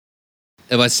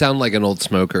If I sound like an old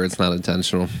smoker, it's not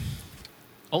intentional.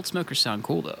 Old smokers sound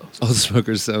cool, though. Old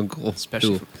smokers sound cool.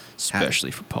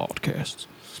 Especially for podcasts.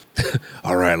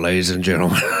 All right, ladies and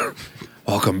gentlemen,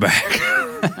 welcome back.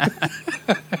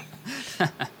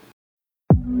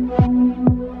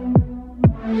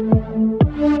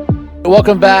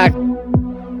 Welcome back.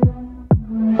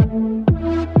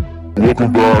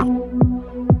 Welcome back.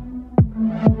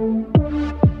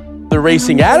 The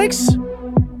Racing Addicts?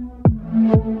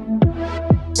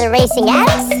 The Racing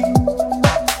Addicts?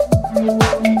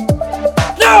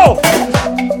 No!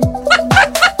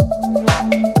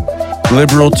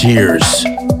 Liberal tears.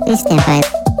 Please stand by.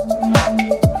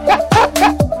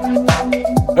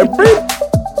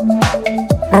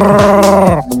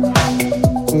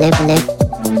 Live.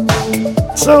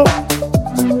 So,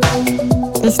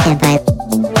 Please stand by.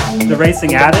 The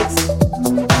Racing Addicts?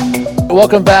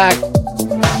 welcome back.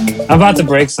 I'm about to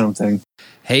break something.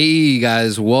 Hey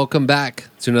guys, welcome back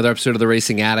to another episode of the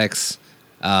Racing Addicts.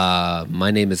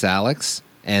 My name is Alex,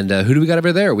 and who do we got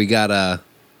over there? We got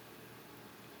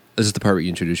this is the part where you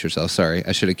introduce yourself. Sorry,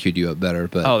 I should have queued you up better.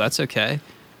 But Oh, that's okay.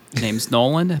 Name's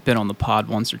Nolan. Been on the pod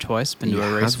once or twice. Been to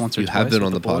a race once or twice. You have been with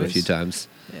on the pod a boys. few times.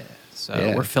 Yeah. So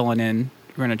Yeah. we're filling in.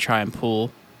 We're going to try and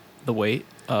pull the weight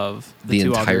of the two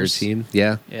entire others. team.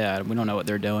 Yeah. Yeah, we don't know what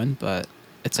they're doing, but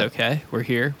it's okay. We're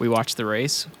here. We watched the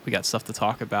race. We got stuff to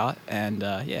talk about. And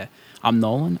yeah, I'm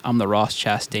Nolan. I'm the Ross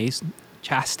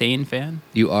Chastain fan.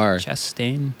 You are.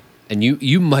 Chastain. And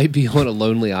you might be on a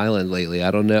lonely island lately.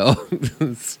 I don't know.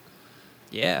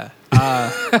 Yeah.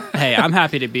 Hey, I'm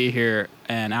happy to be here.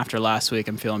 And after last week,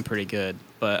 I'm feeling pretty good.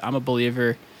 But I'm a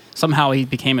believer. Somehow he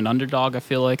became an underdog, I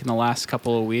feel like, in the last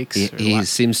couple of weeks. He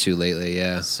seems to lately,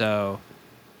 yeah. So,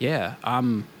 yeah,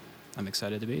 I'm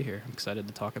excited to be here. I'm excited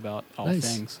to talk about all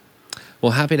Nice. things.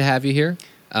 Well, happy to have you here.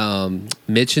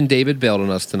 Mitch and David bailed on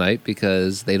us tonight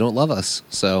because they don't love us.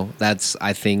 So that's,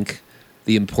 I think,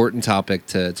 the important topic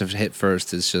to hit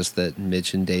first is just that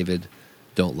Mitch and David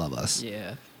don't love us.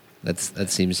 Yeah. That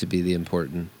seems to be the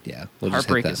important. Yeah, we'll just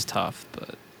hit Heartbreak that. is tough,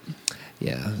 but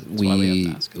Yeah, why we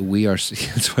have NASCAR. we are.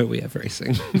 That's why we have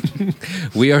racing.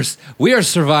 we are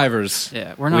survivors.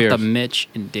 yeah, we're not We are- the Mitch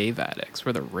and Dave addicts.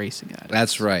 We're the racing addicts.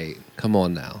 That's right. Come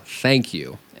on now. Thank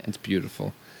you. Yeah. It's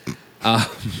beautiful.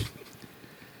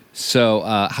 So,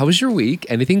 how was your week?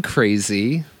 Anything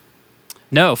crazy?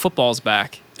 No, football's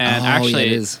back. And Oh, yeah, actually,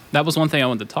 it is. that was one thing I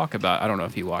wanted to talk about. I don't know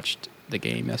if you watched the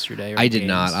game yesterday. Or I the did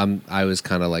not. games. I was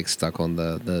kind of like stuck on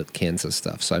the Kansas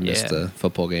stuff, so I missed Yeah. the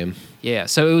football game. Yeah,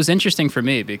 so it was interesting for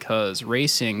me because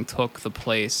racing took the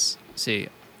place. See,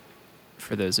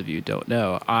 for those of you who don't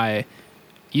know, I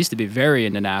used to be very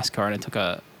into NASCAR, and I took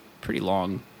a pretty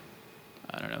long,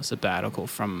 I don't know, sabbatical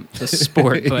from the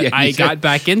sport. But Yeah, I you got did.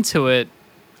 back into it.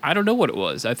 I don't know what it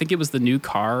was. I think it was the new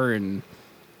car, and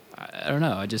I don't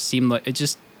know. It just seemed like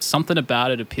something about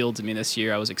it appealed to me this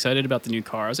year. I was excited about the new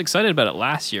car. I was excited about it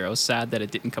last year. I was sad that it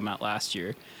didn't come out last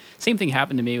year. Same thing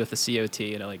happened to me with the COT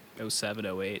in like 07,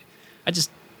 08.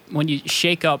 When you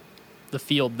shake up the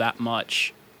field that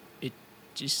much,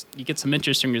 you get some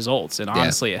interesting results. And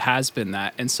honestly, it has been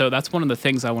that. And so that's one of the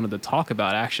things I wanted to talk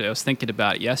about, actually. I was thinking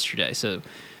about it yesterday. So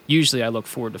usually I look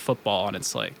forward to football, and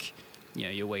it's like,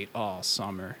 you wait all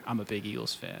summer. I'm a big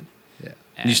Eagles fan. Yeah.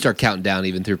 And- You start counting down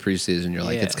even through preseason. You're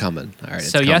like, Yeah. it's coming. All right. It's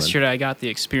So coming. yesterday I got the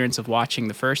experience of watching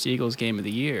the first Eagles game of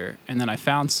the year, and then I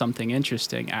found something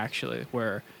interesting actually,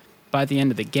 where by the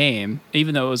end of the game,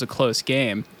 even though it was a close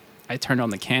game, I turned on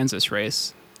the Kansas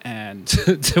race, and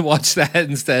to watch that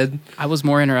instead. I was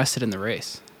more interested in the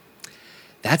race.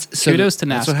 Kudos to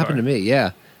That's what NASCAR. happened to me.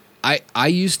 Yeah. I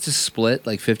used to split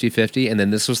like 50-50, and then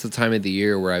this was the time of the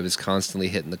year where I was constantly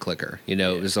hitting the clicker. It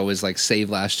was always like save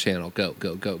last channel, go,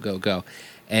 go, go, go, go.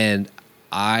 And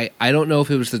I don't know if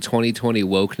it was the 2020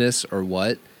 wokeness or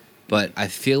what, but I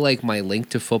feel like my link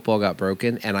to football got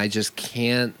broken, and I just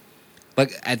can't.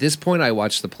 Like at this point, I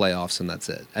watch the playoffs, and that's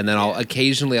it. And then I'll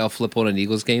occasionally flip on an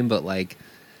Eagles game, but like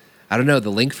I don't know,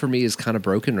 the link for me is kind of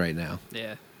broken right now.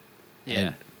 Yeah.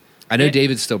 And I know Yeah.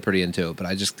 David's still pretty into it, but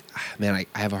I just, man,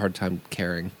 I have a hard time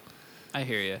caring. I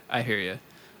hear you.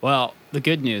 Well, the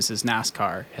good news is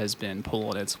NASCAR has been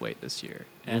pulling its weight this year,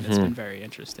 and it's been very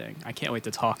interesting. I can't wait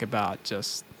to talk about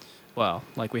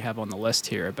like we have on the list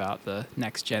here about the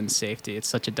next-gen safety. It's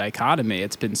such a dichotomy.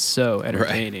 It's been so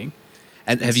entertaining.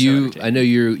 And It's have so you, entertaining. I know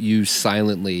you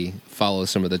silently follow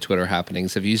some of the Twitter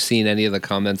happenings. Have you seen any of the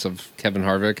comments of Kevin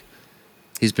Harvick?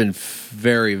 He's been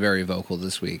very, very vocal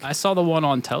this week. I saw the one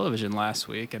on television last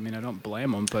week. I mean, I don't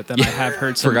blame him, but then I have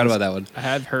heard some Forgot of his- about that one. I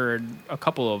have heard a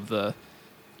couple of the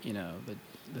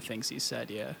things he said,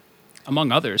 yeah.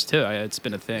 among others too. It's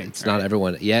been a thing. It's not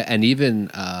everyone. Yeah, and even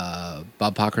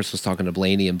Bob Pockers was talking to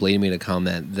Blaney, and Blaney made a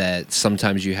comment that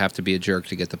sometimes you have to be a jerk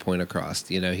to get the point across.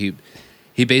 You know,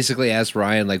 he basically asked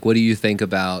Ryan, like, what do you think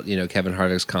about, you know, Kevin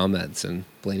Harvick's comments? And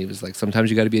Blaney was like, sometimes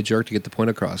you got to be a jerk to get the point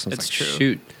across. And I was It's like, true.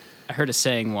 shoot. I heard a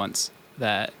saying once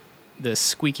that the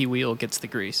squeaky wheel gets the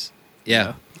grease.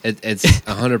 Yeah, You know? it's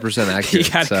 100% accurate.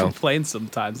 You got to so. complain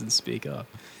sometimes and speak up.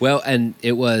 Well, and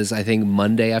it was, I think,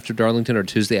 Monday after Darlington or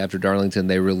Tuesday after Darlington,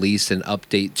 they released an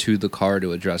update to the car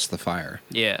to address the fire.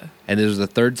 Yeah. And it was the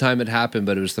third time it happened,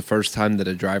 but it was the first time that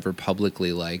a driver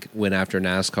publicly, like, went after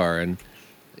NASCAR, and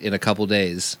in a couple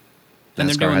days, And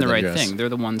they're NASCAR doing had the to right address. thing. They're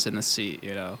the ones in the seat,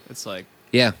 you know. It's like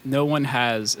Yeah, no one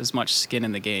has as much skin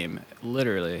in the game,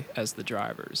 literally, as the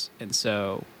drivers. And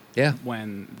so yeah.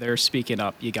 when they're speaking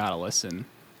up, you got to listen.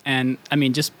 And, I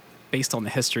mean, just based on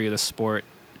the history of the sport,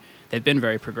 they've been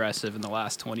very progressive in the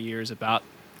last 20 years about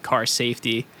car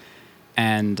safety.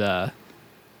 And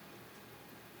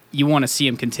you want to see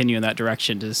them continue in that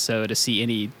direction to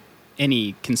see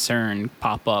any concern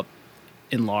pop up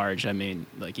in large. I mean,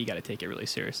 like, you got to take it really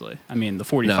seriously. I mean, the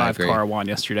 45 agree. car won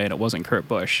yesterday, and it wasn't Kurt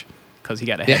Busch because he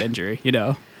got a head Yeah. injury, you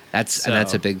know? That's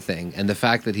a big thing. And the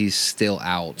fact that he's still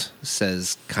out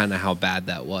says kind of how bad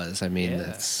that was. I mean, Yeah.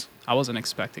 that's... I wasn't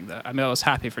expecting that. I mean, I was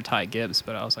happy for Ty Gibbs,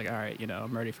 but I was like, all right, you know,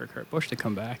 I'm ready for Kurt Busch to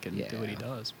come back and do what he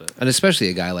does. But And especially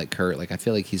a guy like Kurt, like, I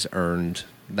feel like he's earned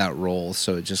that role,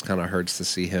 so it just kind of hurts to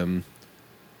see him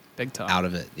big time. out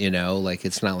of it, you know? Like,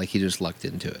 it's not like he just lucked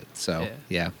into it. So, Yeah.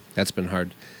 yeah, that's been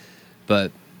hard.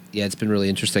 But, yeah, it's been really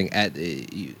interesting.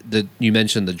 You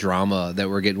mentioned the drama that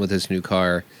we're getting with this new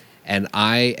car, and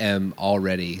I am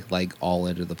already, like, all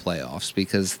into the playoffs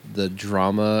because the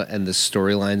drama and the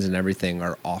storylines and everything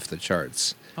are off the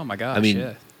charts. Oh, my gosh. I mean,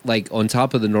 yeah. like, on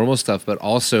top of the normal stuff, but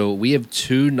also we have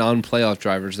 2 non-playoff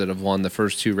drivers that have won the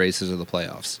first 2 races of the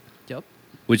playoffs, Yep.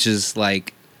 which is,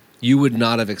 like, you would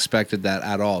not have expected that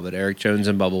at all. But Eric Jones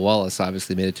and Bubba Wallace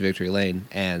obviously made it to victory lane,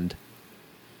 and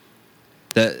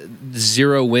the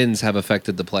 0 wins have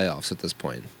affected the playoffs at this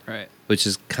point, Right. which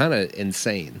is kind of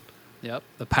insane. Yep.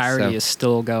 The parity So- is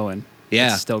still going.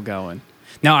 Yeah. It's still going.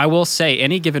 Now, I will say,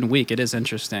 any given week, it is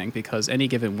interesting because any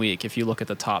given week, if you look at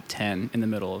the top 10 in the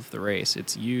middle of the race,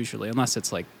 it's usually, unless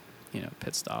it's like, you know,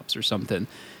 pit stops or something,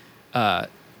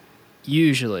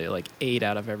 usually like 8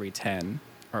 out of every 10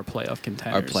 are playoff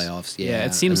contenders. Our playoffs, yeah.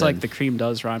 it seems And like then- the cream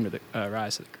does rise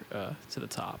to the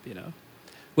top, you know.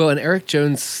 Well, and Eric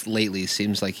Jones lately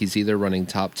seems like he's either running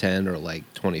top 10 or, like,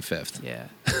 25th. Yeah.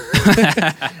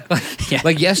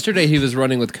 Like yesterday, he was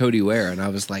running with Cody Ware, and I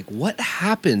was like, "What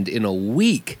happened in a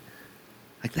week?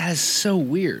 Like, that is so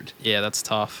weird." Yeah, that's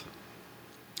tough.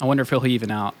 I wonder if he'll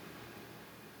even out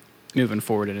moving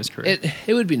forward in his career.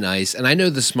 It would be nice, and I know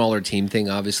the smaller team thing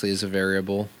obviously is a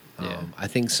variable. Yeah. I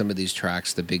think some of these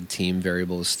tracks, the big team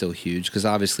variable is still huge because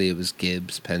obviously it was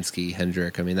Gibbs, Penske,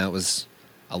 Hendrick. I mean, that was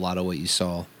a lot of what you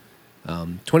saw.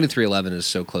 2311 is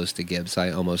so close to Gibbs, I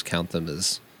almost count them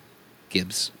as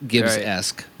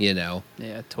Gibbs-esque, you know.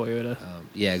 Yeah, Toyota.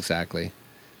 Yeah, exactly.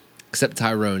 Except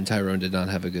Tyrone. Tyrone did not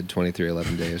have a good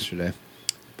 2311 day yesterday.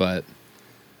 But,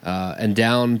 and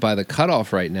down by the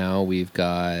cutoff right now, we've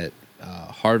got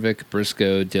Harvick,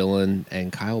 Briscoe, Dillon,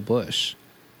 and Kyle Busch.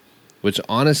 Which,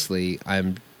 honestly,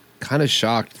 I'm kind of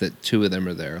shocked that 2 of them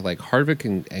are there. Like, Harvick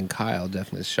and Kyle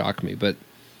definitely shocked me. But,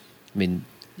 I mean,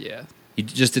 Yeah. you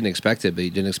just didn't expect it, but you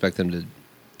didn't expect them to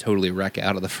totally wreck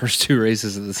out of the first 2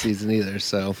 races of the season either.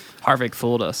 So, Harvick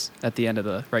fooled us at the end of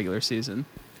the regular season.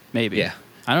 Maybe. yeah.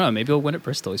 I don't know. Maybe he'll win at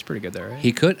Bristol. He's pretty good there, right?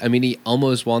 He could. I mean, he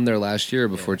almost won there last year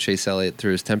before Chase Elliott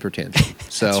threw his temper tantrum.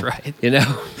 So, That's right. You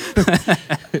know,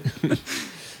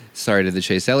 sorry to the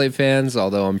Chase Elliott fans,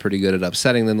 although I'm pretty good at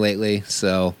upsetting them lately.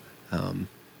 So,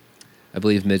 I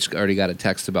believe Mitch already got a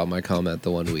text about my comment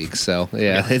the 1 week. So,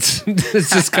 yeah, it's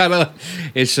just kind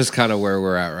of where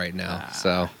we're at right now.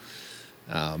 So,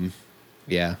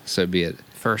 yeah, so be it.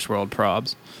 First world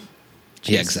probs.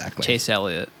 Yeah, exactly. Chase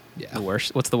Elliott. Yeah. The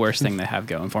worst. What's the worst thing they have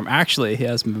going for him? Actually, he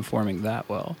hasn't been performing that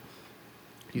well.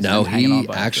 He's No, been hanging on he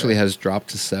by a actually thread. has dropped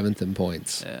to 7th in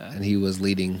points. Yeah. And he was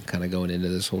leading kind of going into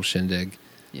this whole shindig.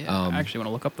 Yeah, I actually want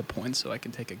to look up the points so I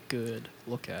can take a good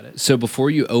look at it. So before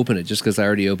you open it, just because I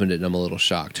already opened it and I'm a little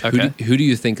shocked, Okay. who do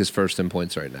you think is first in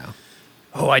points right now?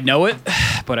 Oh, I know it,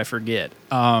 but I forget.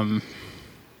 Well,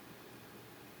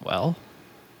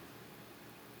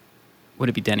 would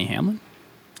it be Denny Hamlin?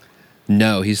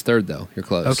 No, he's third though. You're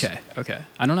close. Okay.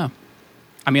 I don't know.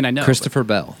 I mean, I know. Christopher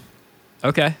Bell. but-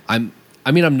 okay. I'm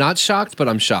not shocked, but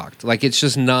I'm shocked. Like, it's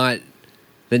just not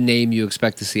the name you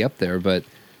expect to see up there. But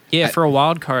Yeah, for a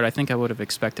wild card, I think I would have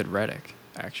expected Reddick,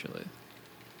 actually.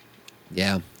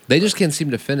 yeah, They just can't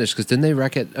seem to finish because didn't they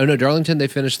wreck it? Oh no, Darlington they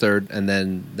finished third, and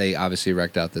then they obviously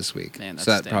wrecked out this week. Man, that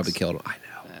so that stinks. probably killed him. I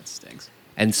know. That stinks.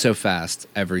 And so fast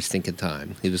every stinking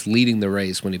time. He was leading the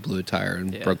race when he blew a tire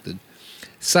and broke the.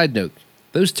 Side note: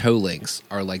 those toe links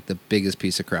are like the biggest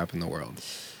piece of crap in the world.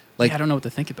 Like I don't know what to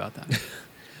think about that.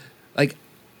 Like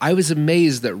I was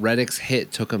amazed that Reddick's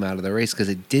hit took him out of the race because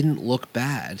it didn't look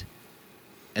bad,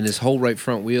 and his whole right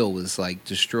front wheel was like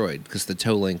destroyed because the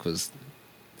toe link was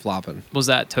flopping. Was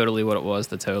that totally what it was,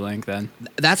 the toe link then?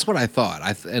 That's what I thought.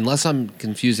 Unless I'm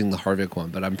confusing the Harvick one,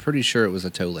 but I'm pretty sure it was a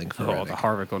toe link for Oh, Reddick. the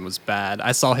Harvick one was bad.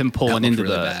 I saw him pulling That into looked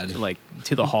the really bad. like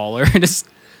to the hauler and his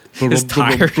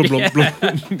tire. Yeah,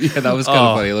 that was kind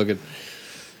of funny looking.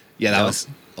 Yeah, that Yep. was.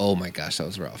 Oh my gosh, that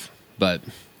was rough. But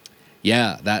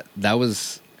yeah, that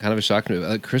was kind of a shock to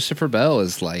me. Christopher Bell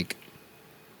is like,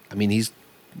 I mean, he's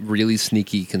really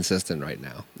sneaky consistent right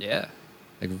now. Yeah.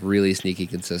 Like really sneaky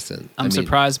consistent. I'm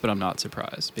surprised, but I'm not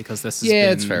surprised because this has Yeah,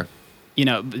 been, it's fair. You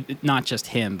know, not just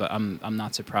him, but I'm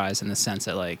not surprised in the sense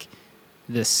that like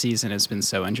this season has been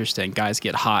so interesting. Guys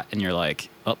get hot, and you're like,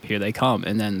 oh, here they come,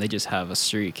 and then they just have a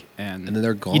streak, and then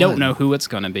they're gone. You don't know who it's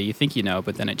going to be. You think you know,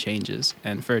 but then it changes.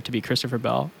 And for it to be Christopher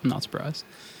Bell, I'm not surprised.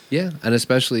 Yeah, and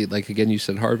especially like again, you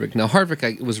said Harvick. Now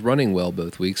Harvick was running well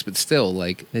both weeks, but still,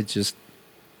 like it just,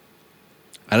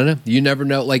 I don't know. You never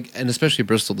know. Like, and especially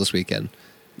Bristol this weekend.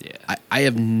 Yeah. I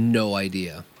have no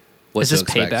idea what Is to this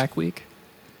expect. payback week?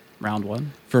 Round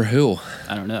one? For who?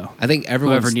 I don't know. I think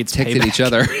everyone's Whoever needs ticked at each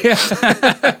other.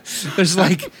 There's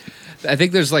like, I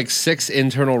think there's like 6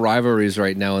 internal rivalries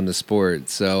right now in the sport.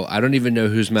 So I don't even know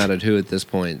who's mad at who at this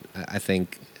point. I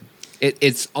think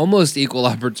it's almost equal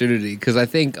opportunity because I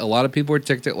think a lot of people are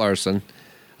ticked at Larson.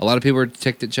 A lot of people are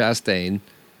ticked at Chastain.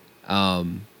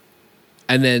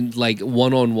 And then, like,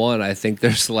 one-on-one, I think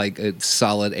there's, like, a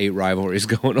solid 8 rivalries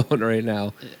going on right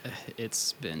now.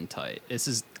 It's been tight.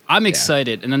 I'm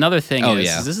excited. And another thing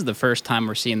is this is the first time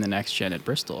we're seeing the next gen at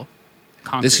Bristol.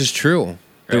 Concrete, This is true.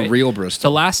 The right? real The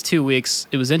Bristol. last 2 weeks,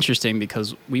 it was interesting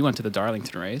because we went to the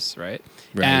Darlington race, right?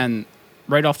 Right. And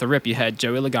right off the rip, you had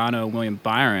Joey Logano and William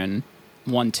Byron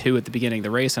 1-2 at the beginning of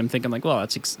the race. I'm thinking, like, well,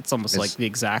 it's almost like the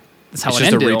exact... That's how It's it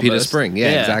just a ended repeat of almost. spring.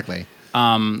 Yeah, exactly.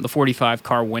 The 45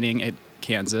 car winning at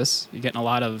Kansas. You're getting a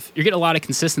lot of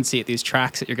consistency at these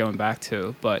tracks that you're going back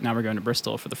to, but now we're going to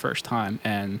Bristol for the first time,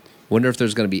 and Wonder if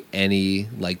there's going to be any,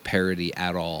 like, parity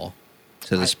at all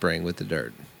to the spring with the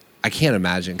dirt. I can't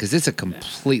imagine because it's a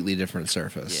completely different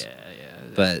surface. yeah.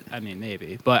 But I mean,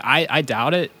 maybe, but I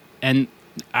doubt it. And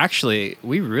actually,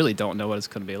 we really don't know what it's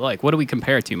going to be like. What do we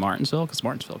compare it to? Martinsville? Because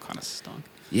Martinsville kind of stunk.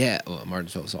 yeah, well,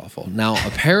 Martinsville's awful. Now,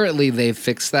 apparently they've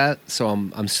fixed that, so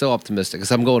I'm still optimistic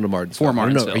because I'm going to Martinsville. For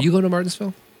Martinsville. Are you going to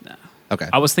Martinsville? No. Okay.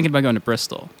 I was thinking about going to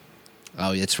Bristol.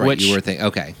 Oh, that's right. Which- You were thinking.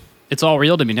 Okay. It's all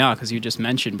real to me now because you just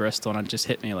mentioned Bristol, and it just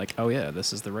hit me like, oh yeah,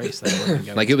 this is the race that we're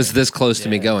going Like it was this close to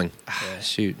me Yeah. going. Yeah.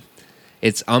 Shoot.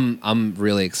 I'm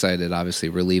really excited. Obviously,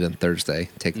 we're leaving Thursday,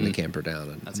 taking the camper down,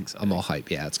 and That's exciting. I'm all hyped.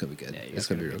 Yeah, it's gonna be good. Yeah, you It's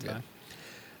guys gonna be got a real good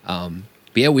good. time.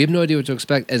 But yeah, we have no idea what to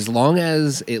expect. As long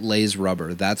as it lays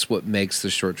rubber, that's what makes the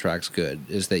short tracks good.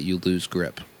 Is that you lose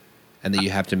grip, and that you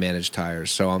have to manage tires.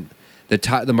 So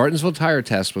the Martinsville tire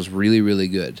test was really, really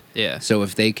good. Yeah. So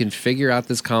if they can figure out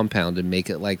this compound and make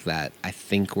it like that, I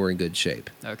think we're in good shape.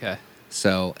 Okay.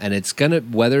 So,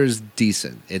 and weather is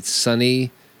decent. It's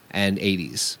sunny and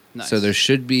 80s. Nice. So there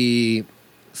should be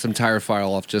some tire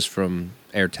fall off just from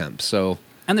air temp. So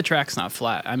And the track's not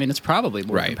flat. I mean, it's probably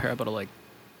more Right. comparable to like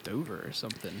Dover or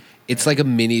something. it's like a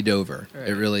mini Dover. Right.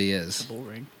 It really is. Bull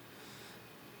ring.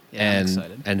 Yeah, I'm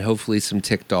excited. And hopefully some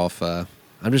ticked off.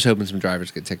 I'm just hoping some drivers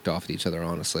get ticked off at each other,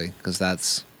 honestly, because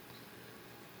that's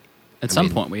At some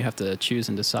point, we have to choose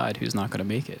and decide who's not going to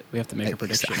make it. We have to make our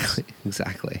predictions.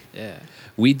 Exactly. Yeah.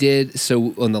 We did.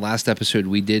 So on the last episode,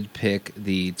 we did pick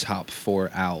the top 4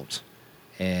 out.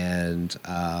 And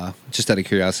just out of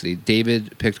curiosity,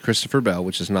 David picked Christopher Bell,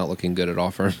 which is not looking good at all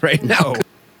for him right now.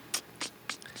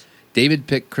 David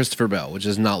picked Christopher Bell, which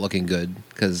is not looking good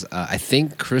because I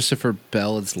think Christopher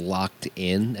Bell is locked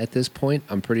in at this point.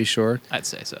 I'm pretty sure. I'd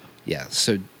say so. Yeah,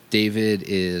 so David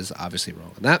is obviously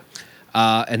wrong on that.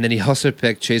 And then he also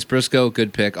picked Chase Briscoe,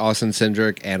 good pick, Austin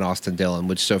Cindric, and Austin Dillon,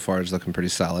 which so far is looking pretty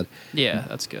solid. Yeah,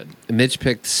 that's good. Mitch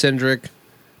picked Cindric,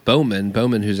 Bowman,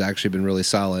 who's actually been really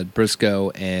solid, Briscoe,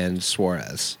 and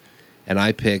Suarez. And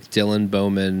I picked Dillon,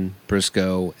 Bowman,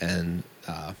 Briscoe, and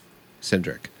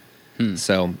Cindric.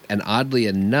 So, and oddly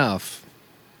enough,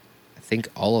 I think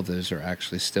all of those are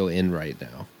actually still in right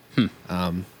now.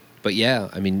 But yeah,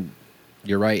 I mean,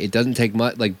 you're right. It doesn't take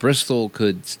much. Like Bristol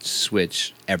could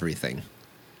switch everything.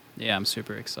 Yeah, I'm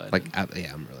super excited. Like,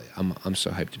 yeah, I'm so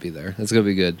hyped to be there. It's gonna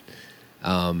be good.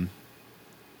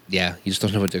 Yeah, you just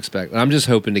don't know what to expect. And I'm just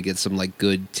hoping to get some like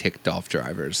good ticked off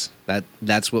drivers.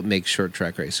 That's what makes short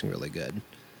track racing really good.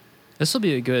 This will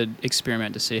be a good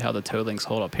experiment to see how the toe links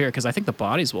hold up here, because I think the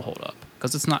bodies will hold up.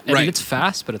 Because it's not, I Right. mean, it's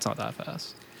fast, but it's not that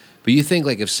fast. But you think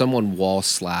like if someone wall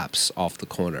slaps off the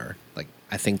corner, like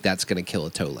I think that's going to kill a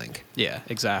toe link. Yeah,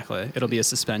 exactly. It'll be a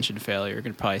suspension failure. You're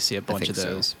going to probably see a bunch think of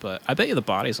so. those. But I bet you the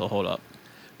bodies will hold up.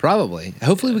 Probably.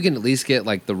 Hopefully we can at least get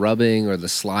like the rubbing or the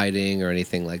sliding or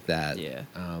anything like that. Yeah.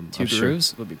 I'm 2 sure-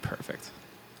 grooves would be perfect.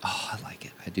 Oh, I like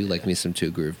it. I do like me some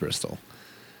 2 groove Bristol.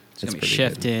 It's going to be pretty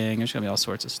good. shifting. There's going to be all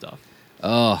sorts of stuff.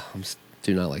 Oh,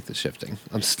 do not like the shifting.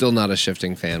 I'm still not a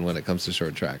shifting fan when it comes to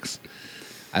short tracks.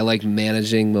 I like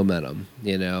managing momentum,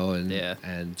 and Yeah.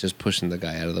 and just pushing the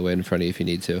guy out of the way in front of you if you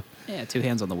need to. Yeah, 2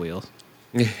 hands on the wheels.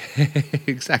 Exactly. The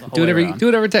Do whole way whatever around. do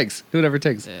whatever it takes. Do whatever it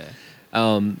takes.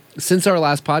 Yeah. Since our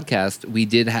last podcast, we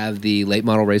did have the late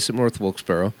model race at North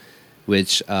Wilkesboro,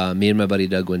 which me and my buddy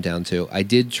Doug went down to. I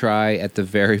did try at the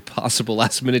very possible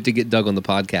last minute to get Doug on the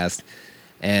podcast,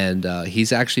 and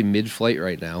he's actually mid-flight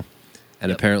right now,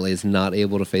 and apparently is not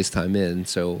able to FaceTime in.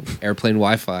 So airplane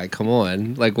Wi-Fi, come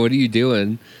on. Like, what are you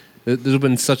doing? There's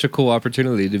been such a cool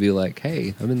opportunity to be like,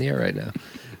 hey, I'm in the air right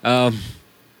now.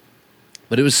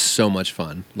 But it was so much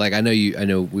fun. Like, I know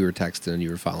we were texting and you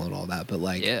were following all that, but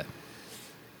like, Yeah.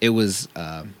 it was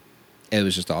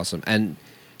just awesome. And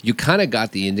you kind of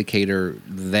got the indicator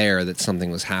there that something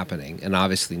was happening. And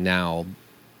obviously now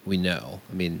we know.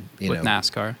 I mean, With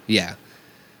NASCAR. Yeah.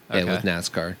 Yeah, Okay. with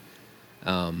NASCAR.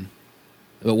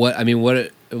 But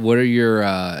what are your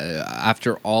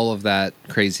after all of that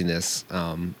craziness,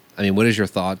 what is your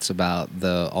thoughts about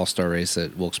the All-Star race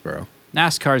at Wilkesboro?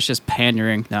 NASCAR is just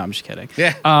pandering. No, I'm just kidding.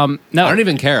 Yeah. No. I don't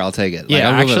even care. I'll take it. Like, Yeah,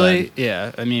 I'm good with actually, that.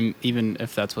 yeah. I mean, even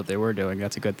if that's what they were doing,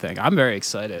 that's a good thing. I'm very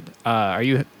excited.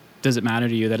 Does it matter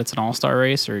to you that it's an all-star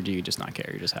race, or do you just not care?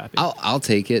 You're just happy? I'll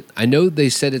take it. I know they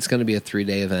said it's going to be a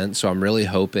 3-day event, so I'm really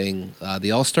hoping.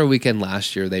 The All-Star weekend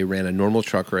last year, they ran a normal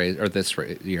truck race, or this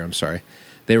year, I'm sorry.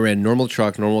 They ran normal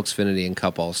truck, normal Xfinity, and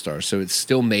Cup All-Star. So it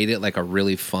still made it like a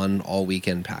really fun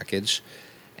all-weekend package.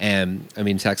 And, I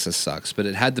mean, Texas sucks, but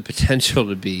it had the potential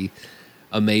to be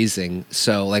amazing.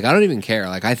 So, like, I don't even care.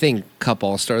 Like, I think Cup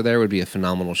All-Star there would be a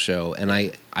phenomenal show. And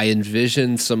I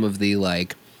envision some of the,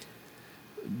 like,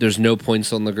 there's no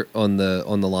points on the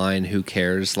line, who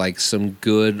cares? Like, some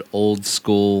good old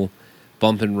school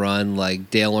bump and run, like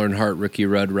Dale Earnhardt, Ricky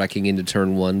Rudd wrecking into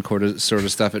turn 1 sort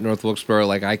of stuff at North Wilkesboro.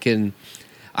 Like, I can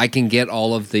get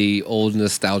all of the old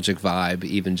nostalgic vibe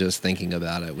even just thinking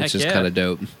about it, which Heck is yeah. kind of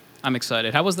dope. I'm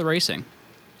excited. How was the racing?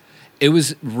 It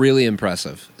was really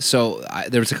impressive. So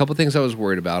there was a couple things I was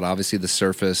worried about. Obviously, the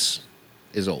surface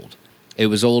is old. It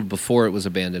was old before it was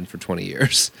abandoned for 20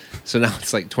 years. So now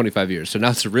it's like 25 years. So now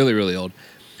it's really, really old.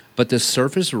 But the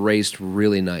surface raced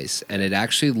really nice, and it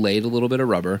actually laid a little bit of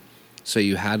rubber. So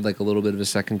you had like a little bit of a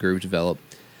second groove develop.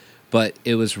 But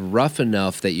it was rough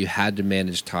enough that you had to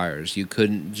manage tires. You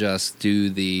couldn't just do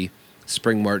the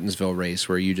Spring Martinsville race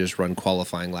where you just run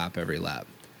qualifying lap every lap.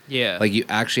 Yeah. Like, you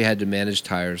actually had to manage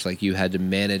tires. Like, you had to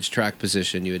manage track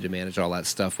position. You had to manage all that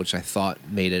stuff, which I thought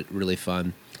made it really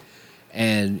fun.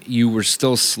 And you were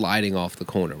still sliding off the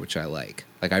corner, which I like.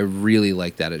 Like, I really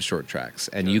like that at short tracks.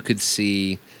 And you could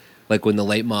see, like, when the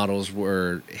late models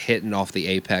were hitting off the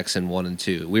apex in 1 and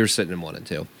 2. We were sitting in 1 and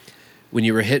 2. When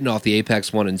you were hitting off the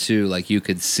apex 1 and 2, like, you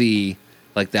could see,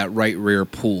 like, that right rear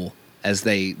pull as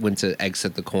they went to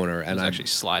exit the corner. it And was I actually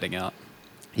sliding out.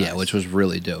 yeah, Nice. which was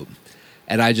really dope.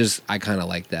 And I kind of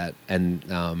like that. And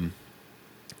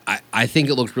I think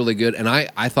it looked really good. And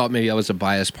I thought maybe I was a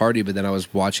biased party, but then I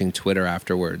was watching Twitter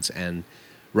afterwards, and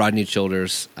Rodney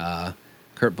Childers,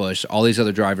 Kurt Busch, all these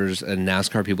other drivers and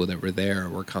NASCAR people that were there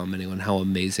were commenting on how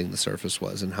amazing the surface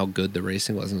was and how good the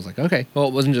racing was. And I was like, okay, well,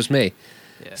 it wasn't just me.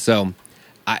 Yeah. So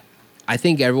I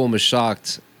think everyone was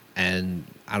shocked, and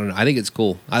I don't know. I think it's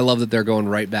cool. I love that they're going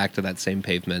right back to that same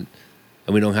pavement,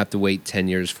 and we don't have to wait 10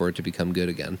 years for it to become good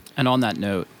again. And on that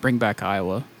note, bring back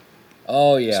Iowa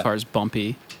Oh, as far as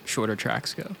bumpy, shorter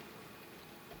tracks go.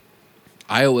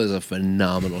 Iowa is a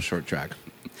phenomenal short track.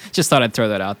 Just thought I'd throw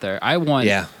that out there. I want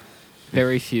Yeah.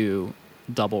 very few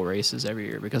double races every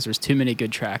year because there's too many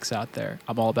good tracks out there.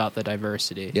 I'm all about the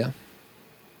diversity. Yeah.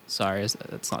 Sorry,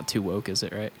 that's not too woke, is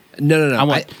it, right? No.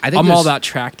 I think I'm all there's- about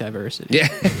track diversity. Yeah.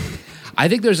 I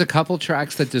think there's a couple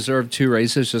tracks that deserve 2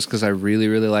 races just because I really,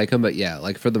 really like them. But yeah,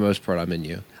 like, for the most part, I'm in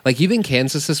you. Like, even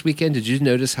Kansas this weekend, did you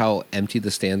notice how empty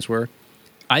the stands were?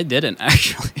 I didn't,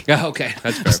 actually. Yeah, okay.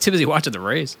 That's I was fair. too busy watching the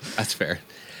race. That's fair.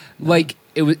 Like,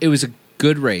 it was a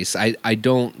good race.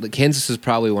 Kansas is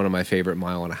probably one of my favorite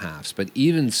 1.5 miles, but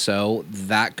even so,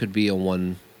 that could be a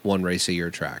one race a year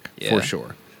track Yeah. for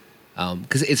sure.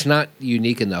 Because it's not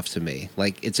unique enough to me.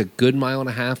 Like, it's a good mile and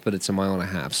a half, but it's a mile and a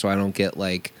half. So I don't get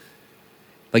like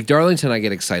Darlington I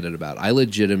get excited about. I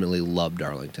legitimately love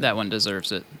Darlington. That one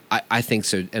deserves it. I think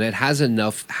so. And it has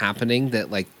enough happening that,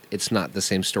 like, it's not the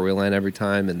same storyline every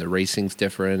time, and the racing's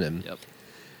different. And Yep.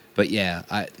 But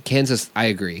yeah, Kansas, I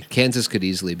agree. Kansas could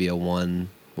easily be a one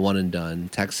and done.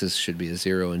 Texas should be a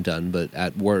 0 and done, but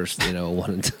at worst, a 1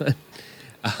 and done.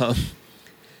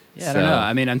 Yeah, I don't know.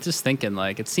 I mean, I'm just thinking,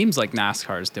 like, it seems like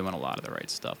NASCAR is doing a lot of the right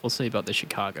stuff. We'll see about the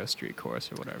Chicago street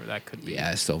course or whatever. That could be. Yeah,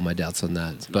 I still have my doubts on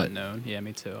that. It's But unknown. Yeah,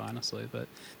 me too, honestly. But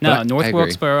no, I North agree.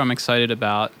 Wilkesboro, I'm excited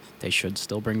about. They should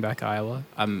still bring back Iowa.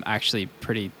 I'm actually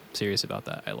pretty serious about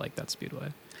that. I like that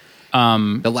speedway.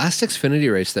 the last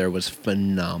Xfinity race there was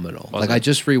phenomenal. Was Like, it? I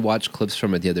just rewatched clips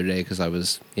from it the other day because I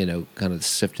was, kind of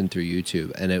sifting through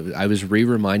YouTube, and I was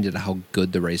reminded how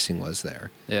good the racing was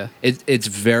there. Yeah. It's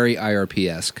very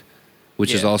IRP-esque,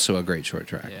 which is Yeah. also a great short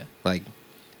track. Yeah. Like,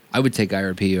 I would take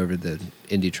IRP over the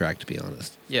Indy track, to be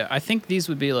honest. Yeah, I think these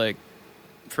would be like,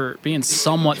 for being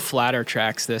somewhat flatter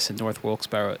tracks, this in North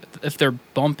Wilkesboro, if they're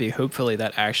bumpy, hopefully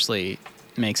that actually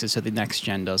makes it so the next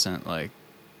gen doesn't like.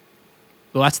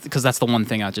 Well, that's because that's the one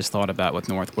thing I just thought about with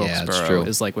North Yeah, it's Wilkesboro true.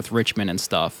 is like with Richmond and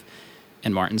stuff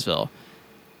and Martinsville.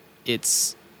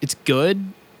 It's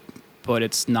good, but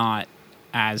it's not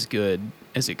as good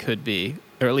as it could be.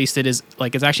 Or at least it is,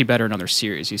 like, it's actually better in other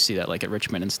series. You see that, like, at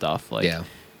Richmond and stuff. Like, Yeah.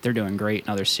 they're doing great in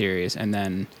other series. And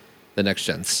then The next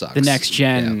gen sucks. the next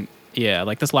gen, yeah,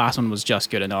 like, this last one was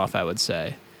just good enough, I would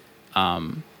say.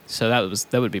 So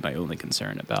that would be my only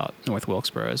concern about North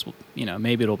Wilkesboro is,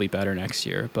 maybe it'll be better next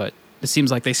year. But it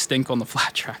seems like they stink on the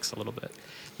flat tracks a little bit.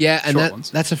 Yeah, and Short ones.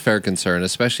 that's a fair concern,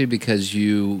 especially because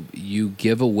you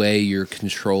give away your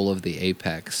control of the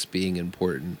apex being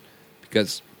important,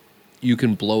 because you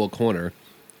can blow a corner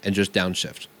and just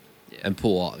downshift and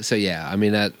pull off. So yeah, I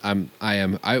mean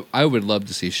I would love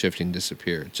to see shifting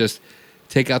disappear. Just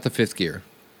take out the fifth gear.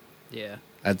 Yeah.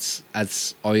 That's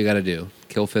all you got to do.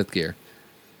 Kill fifth gear.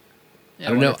 Yeah, I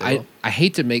don't know. wonder if they will. I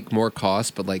hate to make more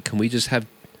cost, but, like, can we just have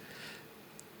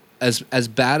as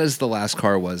bad as the last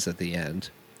car was at the end?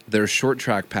 Their short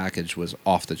track package was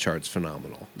off the charts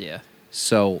phenomenal. Yeah.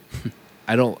 So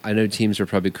I know teams are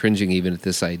probably cringing even at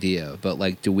this idea, but,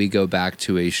 like, do we go back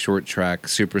to a short track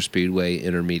super speedway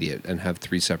intermediate and have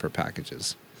 3 separate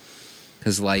packages?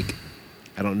 Because, like,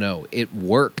 I don't know, it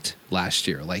worked last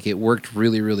year. Like, it worked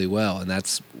really, really well, and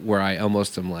that's where I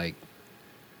almost am like,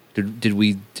 did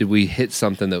we hit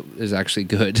something that is actually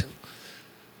good?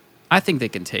 I think they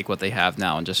can take what they have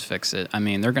now and just fix it. I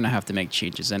mean, they're going to have to make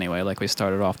changes anyway, like we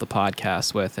started off the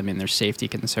podcast with. I mean, there's safety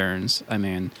concerns. I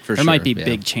mean, For there might sure, be yeah.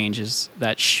 big changes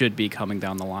that should be coming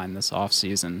down the line this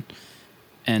offseason.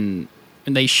 And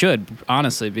they should,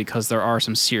 honestly, because there are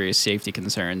some serious safety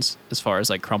concerns as far as,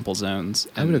 like, crumple zones.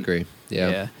 I would agree. Yeah.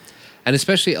 Yeah. And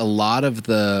especially a lot of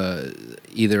the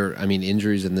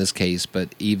injuries in this case,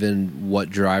 but even what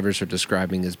drivers are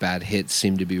describing as bad hits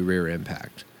seem to be rear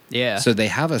impact. Yeah. So they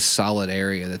have a solid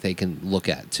area that they can look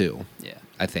at too. Yeah.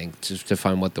 I think to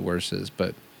find what the worst is,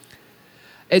 but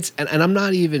it's and I'm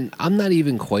not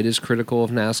even quite as critical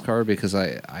of NASCAR because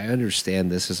I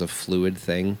understand this is a fluid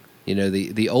thing.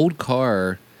 The old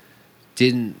car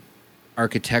didn't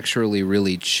architecturally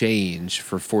really change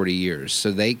for 40 years.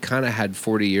 So they kind of had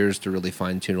 40 years to really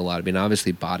fine tune a lot. I mean,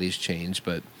 obviously bodies changed,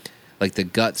 but, like, the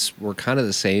guts were kind of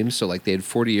the same. So, like, they had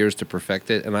 40 years to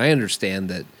perfect it. And I understand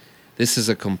that this is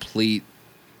a complete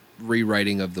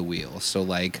rewriting of the wheel. So,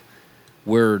 like,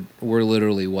 we're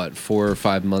literally 4 or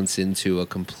 5 months into a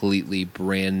completely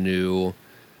brand new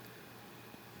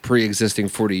pre-existing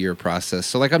 40-year process.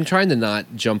 So, like, I'm trying to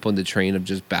not jump on the train of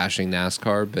just bashing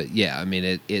NASCAR, but yeah, I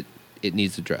mean, it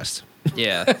needs addressed.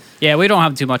 Yeah. Yeah, we don't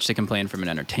have too much to complain from an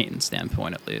entertainment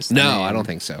standpoint, at least. No, mean, I don't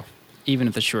think so. even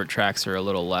if the short tracks are a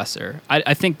little lesser.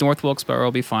 I think North Wilkesboro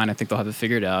will be fine. I think they'll have it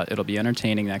figured out. It'll be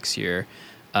entertaining next year.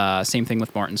 Same thing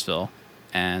with Martinsville.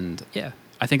 And, yeah,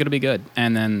 I think it'll be good.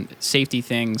 And then safety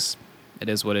things, it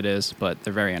is what it is, but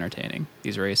they're very entertaining,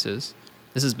 these races.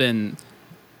 This has been,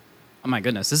 oh, my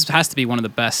goodness, this has to be one of the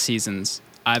best seasons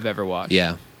I've ever watched.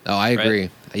 Yeah. Oh, I agree.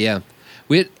 Right? Yeah.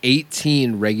 We had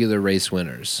 18 regular race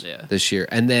winners this year.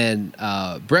 And then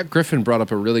Brett Griffin brought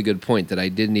up a really good point that I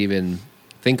didn't even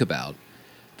think about.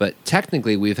 But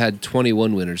technically, we've had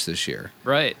 21 winners this year.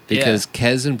 Right. Because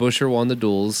Kez and Busher won the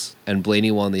duels, and Blaney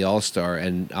won the All-Star,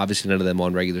 and obviously none of them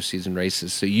won regular season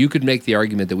races. So you could make the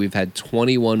argument that we've had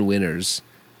 21 winners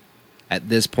at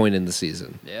this point in the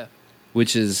season. Yeah.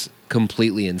 Which is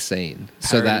completely insane.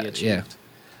 Parity achieved.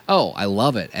 Oh, I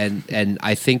love it. And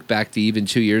I think back to even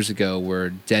 2 years ago where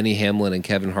Denny Hamlin and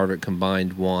Kevin Harvick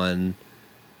combined won,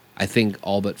 I think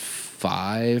all but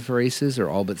 5 races or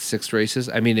all but 6 races.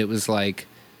 I mean, it was like,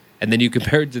 and then you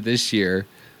compare it to this year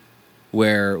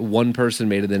where one person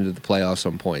made it into the playoffs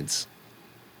on points.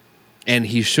 And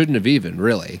he shouldn't have even,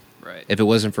 really. Right. If it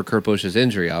wasn't for Kurt Busch's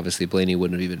injury, obviously Blaney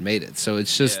wouldn't have even made it. So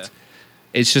it's just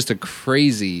a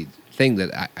crazy thing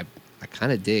that I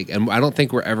kind of dig. And I don't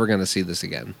think we're ever going to see this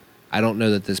again. I don't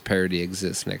know that this parity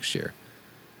exists next year.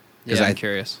 Yeah, I'm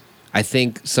curious. I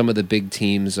think some of the big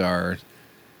teams are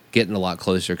getting a lot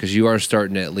closer because you are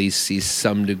starting to at least see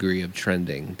some degree of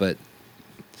trending. But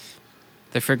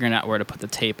they're figuring out where to put the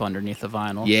tape underneath the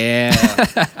vinyl. yeah,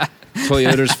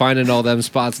 Toyota's finding all them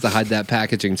spots to hide that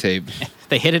packaging tape.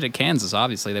 They hit it at Kansas,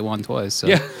 obviously. They won twice. So.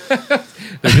 Yeah,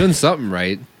 they're doing something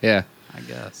right. Yeah, I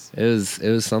guess. it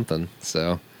was something.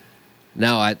 So,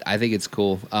 no, I think it's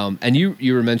cool. And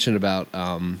you were mentioning about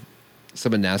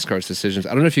some of NASCAR's decisions. I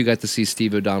don't know if you got to see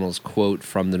Steve O'Donnell's quote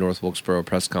from the North Wilkesboro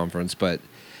press conference, but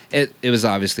it was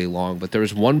obviously long. But there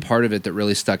was one part of it that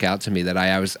really stuck out to me that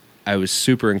I was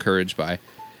super encouraged by.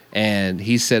 And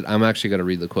he said, I'm actually going to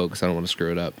read the quote because I don't want to screw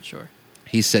it up. Sure.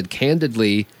 He said,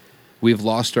 candidly, we've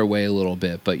lost our way a little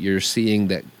bit, but you're seeing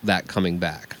that coming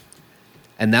back.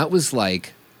 And that was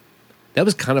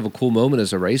kind of a cool moment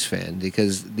as a race fan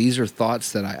because these are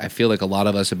thoughts that I feel like a lot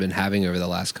of us have been having over the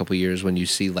last couple of years when you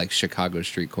see like Chicago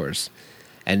Street Course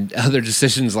and other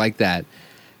decisions like that.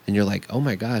 And you're like, oh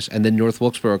my gosh. And then North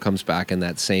Wilkesboro comes back in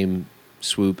that same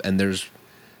swoop and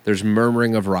there's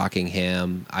murmuring of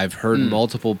Rockingham. I've heard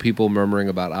multiple people murmuring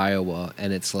about Iowa,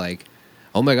 and it's like,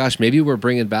 oh my gosh, maybe we're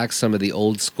bringing back some of the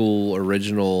old school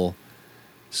original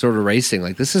sort of racing.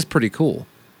 Like, this is pretty cool.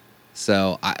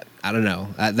 So I don't know.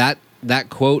 That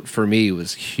quote for me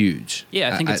was huge.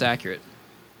 Yeah, I think it's accurate.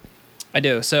 I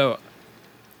do. So,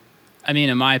 I mean,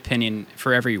 in my opinion,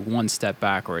 for every one step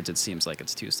backwards, it seems like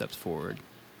it's 2 steps forward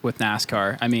with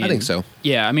NASCAR. I mean, I think so.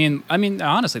 Yeah, I mean,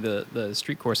 honestly, the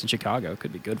street course in Chicago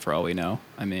could be good for all we know.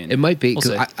 I mean, it might be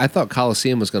because we'll I thought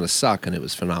Coliseum was going to suck, and it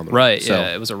was phenomenal. Right? So.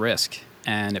 Yeah, it was a risk,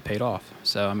 and it paid off.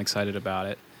 So I'm excited about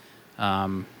it.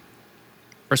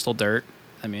 Bristol Dirt.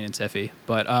 I mean, it's iffy,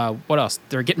 but what else?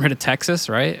 They're getting rid of Texas,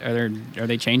 right? Are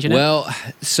they changing it? Well,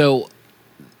 so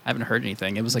I haven't heard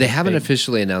anything. It was like they haven't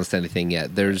officially announced anything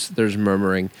yet. There's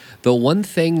murmuring. The one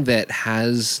thing that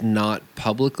has not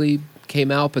publicly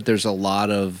came out, but there's a lot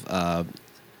of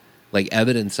like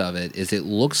evidence of it, is it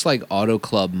looks like Auto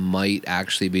Club might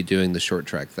actually be doing the short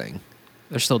track thing.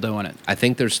 They're still doing it. I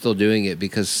think they're still doing it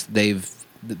because the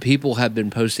people have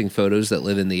been posting photos that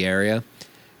live in the area,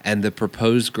 and the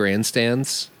proposed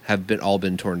grandstands have all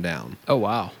been torn down. Oh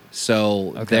wow!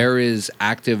 So there is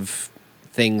active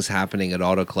things happening at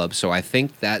Auto Club. So I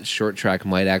think that short track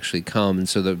might actually come. And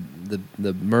so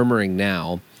the murmuring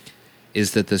now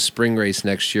is that the spring race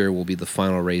next year will be the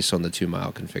final race on the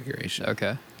 2-mile configuration.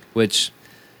 Okay. Which,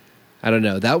 I don't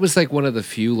know. That was like one of the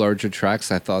few larger tracks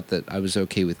I thought that I was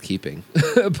okay with keeping.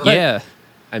 But, yeah.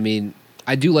 I mean,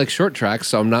 I do like short tracks,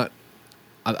 so I'm not...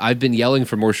 I've been yelling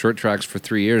for more short tracks for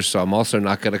 3 years, so I'm also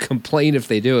not going to complain if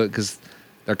they do it because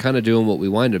they're kind of doing what we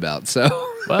whined about. So,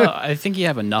 well, I think you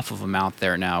have enough of them out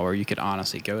there now where you could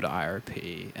honestly go to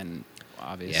IRP and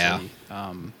obviously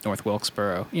North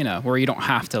Wilkesboro, where you don't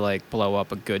have to like blow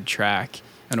up a good track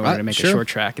in order to make a short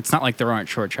track. It's not like there aren't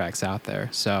short tracks out there.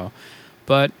 So,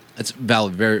 but it's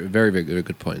valid. Very, very, very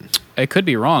good point. It could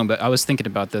be wrong, but I was thinking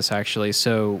about this actually.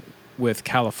 So with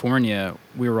California,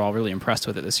 we were all really impressed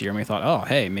with it this year, and we thought, oh,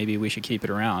 hey, maybe we should keep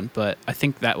it around. But I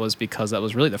think that was because that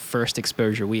was really the first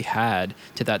exposure we had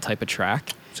to that type of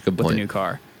track with the new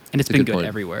car. And it's been good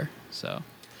everywhere. So,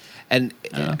 and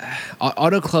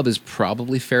Auto Club is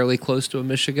probably fairly close to a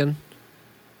Michigan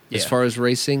as far as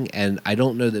racing, and I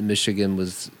don't know that Michigan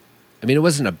was... I mean, it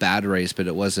wasn't a bad race, but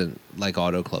it wasn't like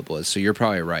Auto Club was. So you're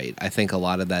probably right. I think a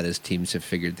lot of that is teams have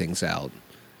figured things out.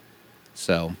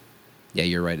 So... yeah,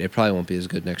 you're right. It probably won't be as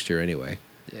good next year anyway.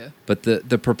 Yeah. But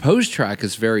the proposed track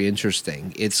is very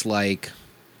interesting. It's like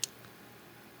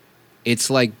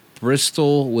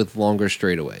Bristol with longer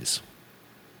straightaways.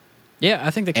 Yeah,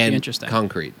 I think that could be interesting.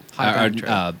 Concrete.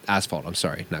 Asphalt, I'm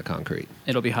sorry, not concrete.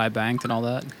 It'll be high banked and all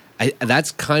that?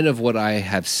 That's kind of what I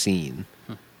have seen.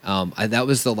 That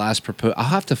was the last proposal. I'll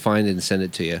have to find it and send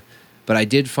it to you. But I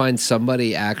did find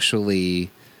somebody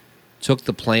actually took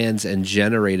the plans and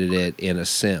generated it in a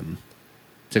sim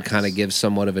to kind of give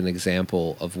somewhat of an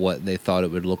example of what they thought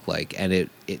it would look like. And it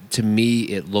to me,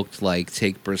 it looked like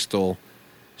take Bristol,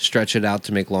 stretch it out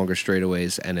to make longer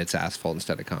straightaways, and it's asphalt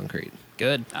instead of concrete.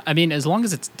 Good. I mean, as long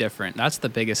as it's different, that's the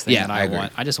biggest thing that I agree.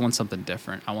 want. I just want something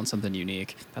different. I want something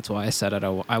unique. That's why I said it. I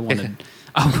want a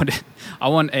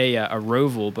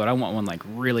Roval, but I want one like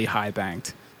really high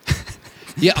banked.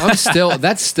 Yeah,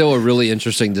 that's still a really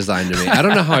interesting design to me. I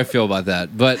don't know how I feel about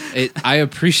that, but I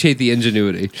appreciate the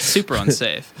ingenuity. Super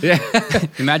unsafe. Yeah.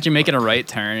 Imagine making a right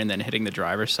turn and then hitting the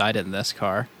driver's side in this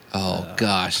car. Oh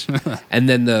gosh. And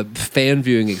then the fan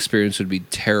viewing experience would be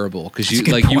terrible because you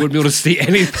point. wouldn't be able to see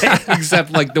anything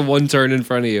except like the one turn in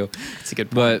front of you. That's a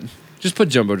good point. But just put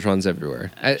jumbotrons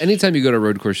everywhere. Anytime you go to a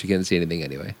road course, you can't see anything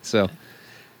anyway. So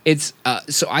it's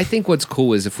so I think what's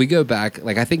cool is if we go back,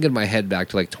 like I think in my head back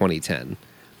to like 2010,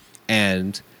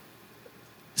 and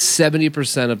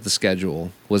 70% of the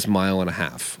schedule was mile and a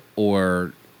half,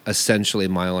 or essentially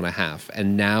mile and a half.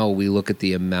 And now we look at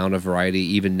the amount of variety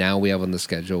even now we have on the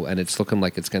schedule, and it's looking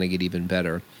like it's going to get even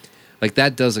better. Like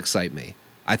that does excite me.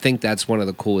 I think that's one of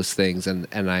the coolest things, and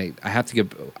I give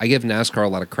NASCAR a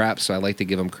lot of crap, so I like to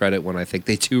give them credit when I think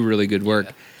they do really good work.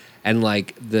 Yeah. And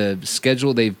like the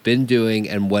schedule they've been doing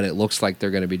and what it looks like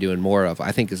they're going to be doing more of,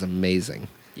 I think is amazing.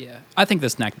 Yeah, I think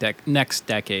this next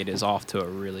decade is off to a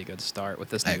really good start with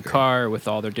this new car, with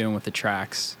all they're doing with the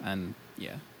tracks, and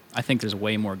yeah, I think there's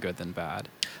way more good than bad.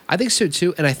 I think so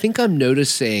too, and I think I'm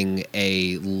noticing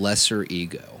a lesser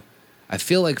ego. I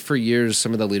feel like for years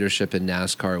some of the leadership in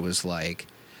NASCAR was like,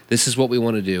 this is what we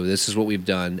want to do, this is what we've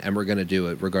done, and we're going to do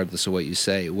it regardless of what you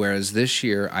say. Whereas this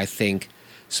year, I think,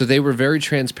 so they were very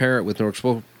transparent with North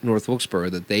Wilkesboro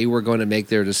that they were going to make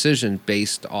their decision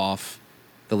based off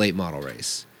the late model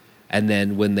race. And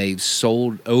then when they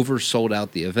oversold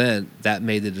out the event, that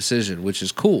made the decision, which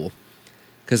is cool.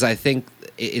 Because I think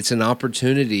it's an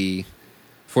opportunity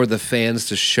for the fans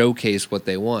to showcase what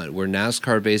they want, where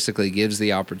NASCAR basically gives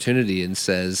the opportunity and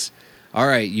says, all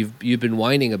right, you've been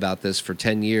whining about this for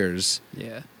 10 years.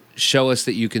 Yeah. Show us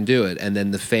that you can do it. And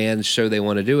then the fans show they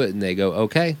want to do it, and they go,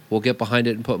 okay, we'll get behind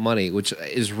it and put money, which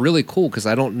is really cool because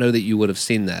I don't know that you would have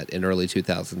seen that in early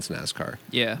 2000s NASCAR.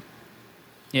 Yeah.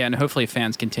 Yeah, and hopefully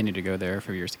fans continue to go there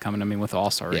for years to come. And I mean, with the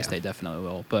All-Star race, they definitely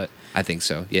will. But I think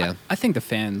so, yeah. I think the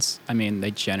fans, I mean,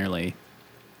 they generally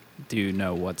do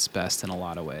know what's best in a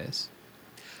lot of ways.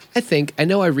 I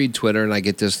know I read Twitter and I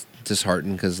get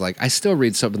disheartened because like I still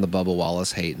read some of the Bubba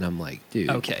Wallace hate, and I'm like, dude,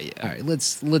 okay, yeah, all right,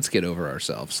 let's get over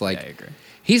ourselves. Like, I agree.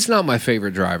 He's not my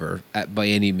favorite driver by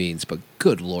any means, but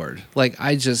good lord, like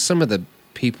some of the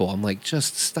people, I'm like,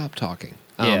 just stop talking.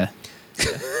 Yeah.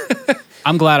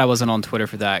 I'm glad I wasn't on Twitter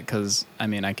for that because I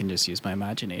mean I can just use my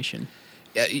imagination.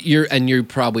 You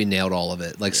probably nailed all of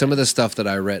it. Like some of the stuff that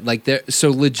I read, like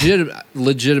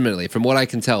legitimately, from what I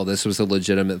can tell, this was a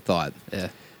legitimate thought. Yeah.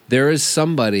 There is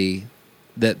somebody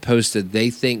that posted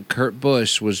they think Kurt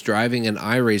Busch was driving an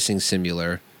iRacing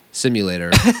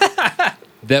simulator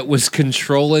that was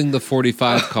controlling the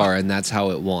 45 car, and that's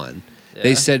how it won. Yeah.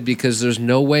 They said because there's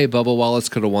no way Bubba Wallace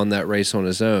could have won that race on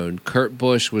his own. Kurt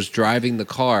Busch was driving the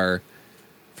car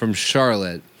from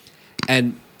Charlotte.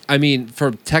 And, I mean,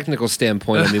 from a technical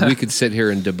standpoint, I mean, we could sit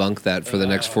here and debunk that for the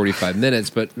next 45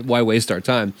 minutes, but why waste our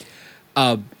time?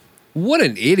 What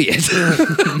an idiot.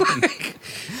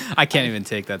 I can't even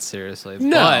take that seriously.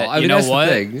 No, but I mean, you know that's what?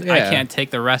 the thing. Yeah. I can't take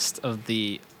the rest of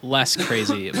the less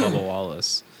crazy Bubba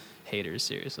Wallace haters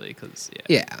seriously because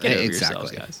get over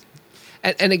yourselves, guys.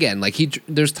 And again, like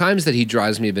there's times that he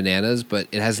drives me bananas, but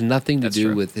it has nothing to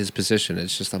do with his position.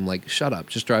 It's just I'm like, shut up,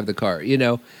 just drive the car, you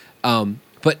know.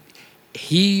 But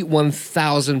he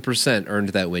 1,000% earned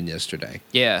that win yesterday.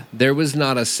 Yeah, there was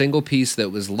not a single piece that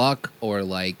was luck or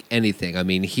like anything. I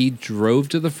mean, he drove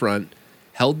to the front,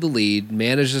 held the lead,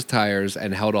 managed his tires,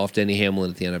 and held off Denny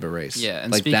Hamlin at the end of a race. Yeah,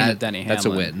 and like speaking of Denny Hamlin, that's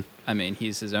a win. I mean,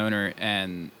 he's his owner,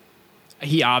 and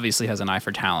he obviously has an eye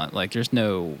for talent. Like, there's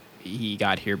no he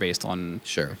got here based on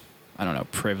I don't know,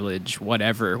 privilege,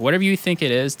 whatever you think it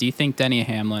is. Do you think Denny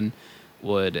Hamlin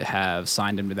would have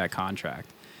signed him to that contract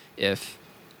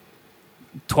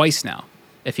twice now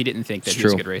if he didn't think that he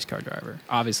was a good race car driver?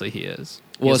 Obviously he is.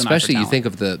 Well, especially you think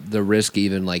of the risk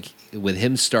even like with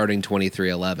him starting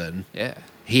 23-11. Yeah.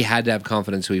 He had to have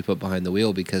confidence who he put behind the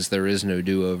wheel because there is no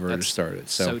do-over to start it.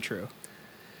 So true.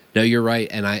 No, you're right.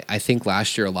 And I think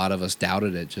last year a lot of us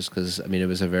doubted it just because, I mean, it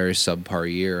was a very subpar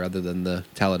year other than the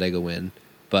Talladega win.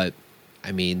 But,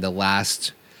 I mean, I saw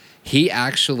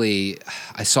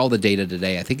the data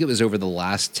today. I think it was over the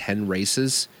last 10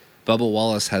 races, Bubba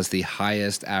Wallace has the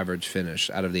highest average finish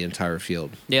out of the entire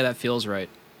field. Yeah, that feels right.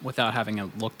 Without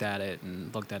having looked at it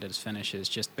and looked at his finishes,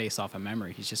 just based off of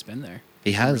memory, he's just been there.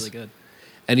 He's really good.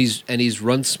 And he's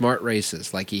run smart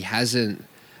races. Like he hasn't.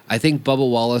 I think Bubba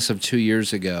Wallace of 2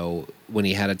 years ago, when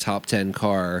he had a top 10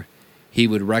 car, he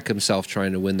would wreck himself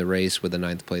trying to win the race with a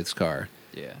 9th place car.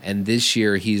 Yeah. And this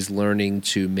year he's learning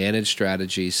to manage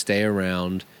strategy, stay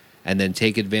around, and then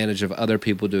take advantage of other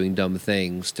people doing dumb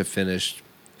things to finish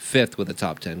 5th with a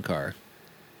top 10 car.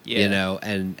 You know,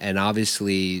 and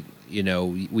obviously, you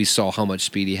know, we saw how much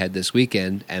speed he had this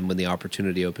weekend, and when the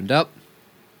opportunity opened up,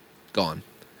 gone.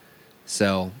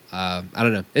 So I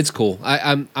don't know. It's cool.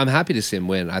 I'm happy to see him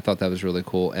win. I thought that was really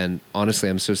cool. And honestly,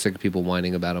 I'm so sick of people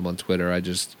whining about him on Twitter. I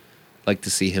just like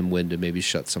to see him win to maybe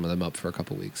shut some of them up for a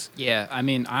couple weeks. Yeah, I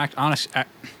mean,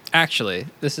 actually,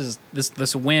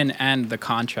 this win and the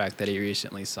contract that he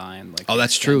recently signed. Like, oh,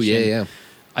 that's true. Yeah.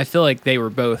 I feel like they were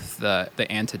both the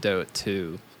antidote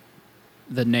to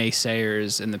the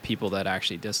naysayers and the people that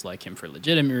actually dislike him for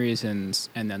legitimate reasons,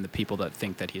 and then the people that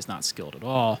think that he's not skilled at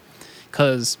all.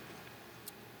 Because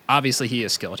obviously he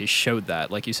is skilled. He showed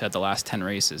that. Like you said, the last 10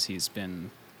 races, he's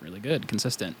been really good,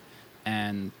 consistent.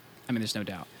 And, I mean, there's no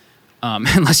doubt.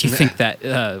 Unless you think that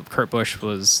Kurt Busch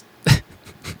was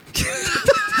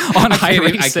on high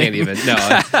racing. I can't even. No,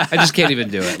 I just can't even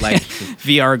do it. Like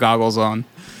VR goggles on.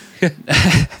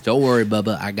 Don't worry,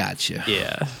 Bubba. I got you.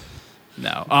 Yeah.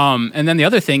 No. And then the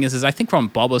other thing is I think from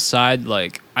Bubba's side,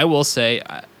 like, I will say,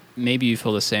 maybe you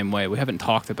feel the same way. We haven't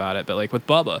talked about it, but like with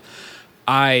Bubba,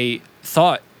 I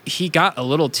thought he got a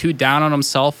little too down on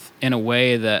himself in a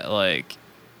way that, like,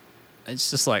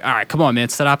 it's just like, all right, come on, man,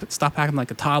 stop acting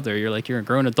like a toddler. You're a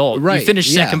grown adult. Right. You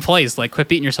finished second place. Like, quit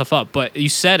beating yourself up. But you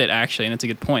said it, actually, and it's a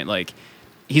good point. Like,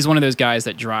 he's one of those guys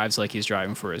that drives like he's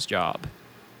driving for his job.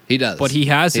 He does. But he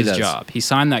has his job. He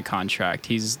signed that contract.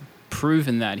 He's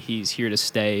proven that he's here to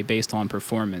stay based on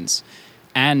performance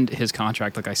and his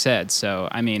contract, like I said. So,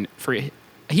 I mean,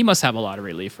 he must have a lot of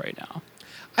relief right now.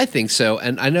 I think so.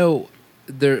 And I know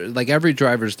like every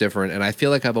driver's different, and I feel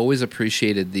like I've always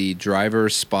appreciated the driver,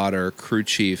 spotter, crew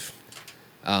chief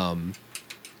balance,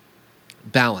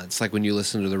 like when you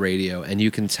listen to the radio, and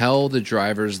you can tell the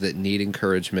drivers that need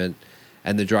encouragement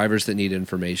and the drivers that need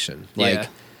information. Like,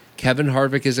 Kevin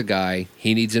Harvick is a guy,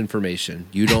 he needs information.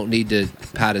 You don't need to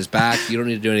pat his back. You don't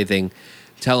need to do anything.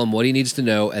 Tell him what he needs to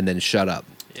know and then shut up.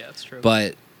 Yeah, that's true.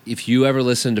 But if you ever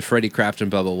listen to Freddie Kraft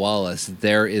and Bubba Wallace,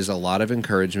 there is a lot of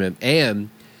encouragement, and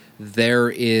there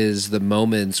is the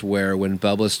moments where when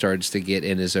Bubba starts to get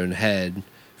in his own head,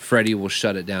 Freddie will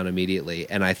shut it down immediately.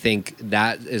 And I think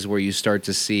that is where you start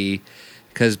to see,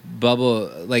 because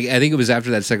Bubba, like, I think it was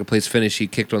after that second place finish, he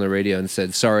kicked on the radio and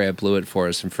said, "Sorry, I blew it for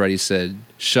us." And Freddie said,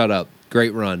 "Shut up.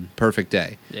 Great run. Perfect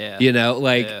day." Yeah. You know,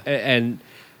 like, and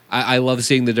I love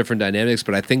seeing the different dynamics,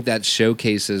 but I think that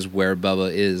showcases where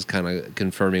Bubba is kind of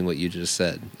confirming what you just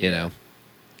said, you know?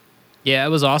 Yeah, it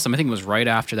was awesome. I think it was right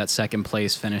after that second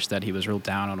place finish that he was real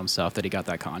down on himself that he got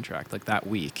that contract, like that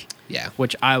week. Yeah.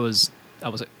 Which I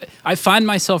find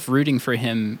myself rooting for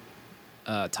him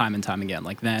time and time again.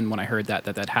 Like, then when I heard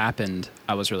that happened,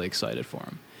 I was really excited for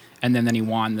him. And then he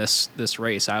won this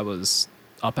race. I was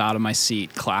up out of my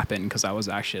seat clapping because I was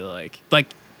actually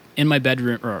like in my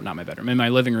bedroom, or not my bedroom, in my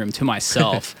living room to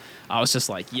myself. I was just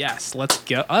like, yes, let's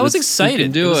go. I was excited. We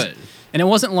can do it. And it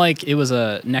wasn't like it was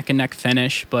a neck and neck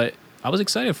finish, but I was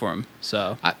excited for him.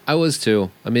 So I was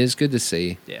too. I mean, it's good to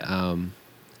see. Yeah.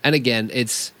 And again,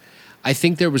 I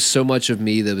think there was so much of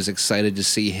me that was excited to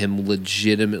see him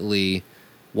legitimately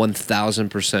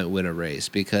 1,000% win a race,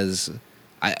 because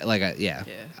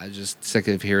I'm just sick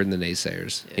of hearing the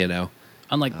naysayers, you know?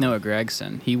 Unlike Noah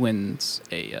Gragson, he wins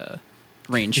a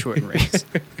rain shortened race.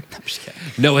 I'm just kidding.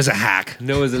 Noah's a hack.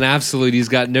 Noah's an absolute. He's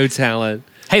got no talent.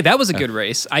 Hey, that was a good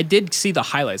race. I did see the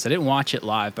highlights. I didn't watch it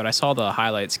live, but I saw the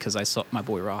highlights because I saw my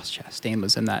boy Ross Chastain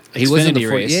was in that Xfinity He was in the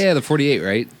race. the 48,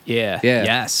 right? Yeah.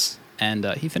 Yes. And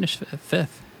he finished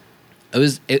fifth.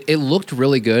 It looked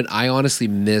really good. I honestly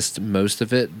missed most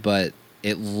of it, but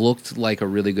it looked like a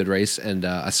really good race. And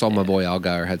I saw my boy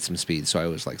Allgaier had some speed, so I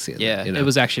was like seeing that. Yeah, You know? it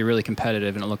was actually really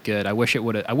competitive and it looked good. I wish it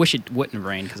wouldn't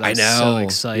rain because I was so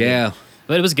excited. Yeah.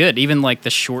 But it was good. Even like the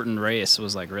shortened race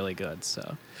was like really good.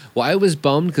 So. Well, I was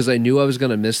bummed because I knew I was going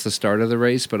to miss the start of the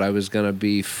race, but I was going to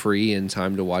be free in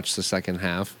time to watch the second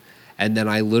half. And then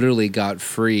I literally got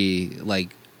free,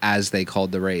 like, as they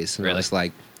called the race. And I was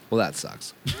like, well, that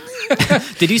sucks.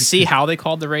 Did you see how they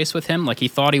called the race with him? Like, he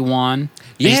thought he won.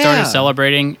 Yeah. He started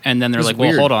celebrating, and then they're like,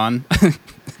 weird. well, hold on.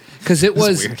 Because it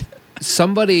was weird.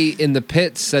 Somebody in the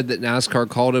pits said that NASCAR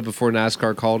called it before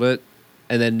NASCAR called it.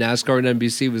 And then NASCAR and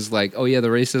NBC was like, oh, yeah,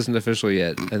 the race isn't official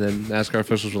yet. And then NASCAR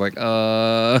officials were like,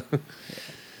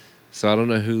 So I don't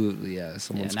know who,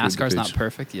 someone's NASCAR's not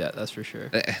perfect yet, that's for sure.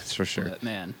 That's for sure. But,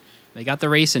 man, they got the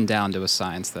racing down to a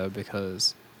science, though,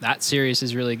 because that series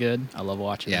is really good. I love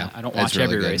watching that. I don't watch really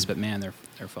every good. race, but, man, they're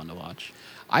fun to watch.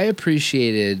 I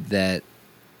appreciated that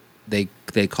they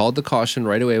called the caution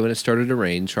right away when it started to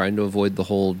rain, trying to avoid the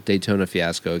whole Daytona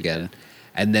fiasco again. Yeah.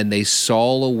 And then they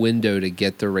saw a window to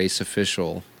get the race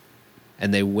official,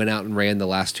 and they went out and ran the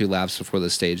last 2 laps before the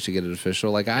stage to get it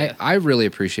official. Like I really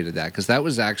appreciated that because that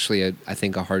was actually I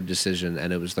think a hard decision,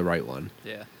 and it was the right one.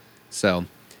 Yeah. So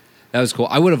that was cool.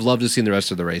 I would have loved to have seen the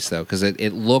rest of the race though, because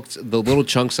it looked, the little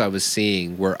chunks I was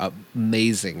seeing were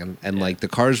amazing, and like the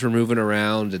cars were moving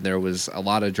around, and there was a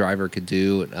lot a driver could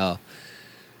do, and I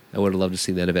would have loved to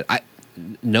see that of it.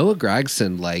 Noah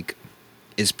Gragson like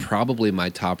is probably my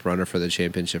top runner for the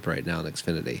championship right now in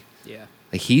Xfinity. Yeah.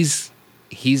 Like he's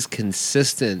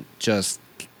consistent, just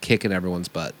kicking everyone's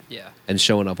butt. Yeah. And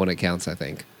showing up when it counts, I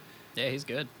think. Yeah, he's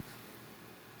good.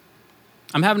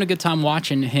 I'm having a good time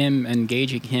watching him,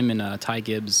 engaging him and Ty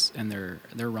Gibbs and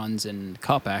their runs in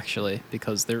Cup, actually,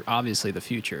 because they're obviously the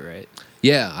future, right?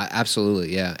 Yeah,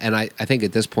 absolutely, yeah. And I think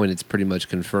at this point it's pretty much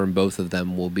confirmed both of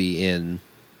them will be in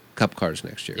Cup cars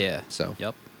next year. Yeah. So,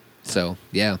 Yep. So,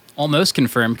 yeah. Almost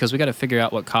confirmed, because we got to figure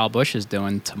out what Kyle Busch is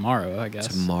doing tomorrow, I guess.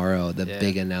 Tomorrow, the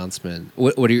big announcement.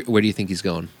 Where do you think he's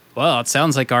going? Well, it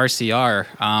sounds like RCR.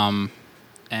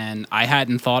 And I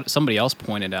hadn't thought, somebody else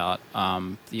pointed out,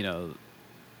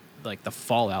 like the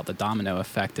fallout, the domino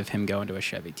effect of him going to a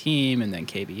Chevy team and then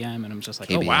KBM. And I'm just like,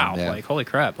 KBM, oh, wow. yeah. Like, holy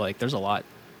crap. Like, there's a lot.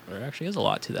 There actually is a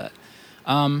lot to that.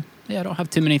 Yeah, I don't have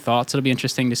too many thoughts. It'll be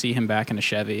interesting to see him back in a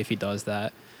Chevy if he does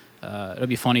that. It'll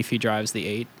be funny if he drives the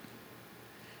 8.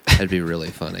 That'd be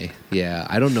really funny. Yeah,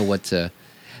 I don't know what to.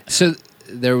 So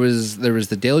there was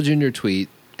the Dale Jr. tweet,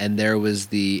 and there was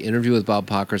the interview with Bob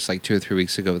Pockrass like 2 or 3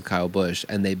 weeks ago with Kyle Busch,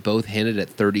 and they both hinted at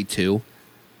 32.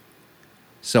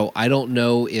 So I don't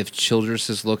know if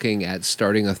Childress is looking at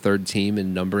starting a third team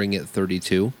and numbering it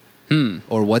 32,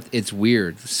 or what. It's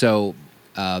weird. So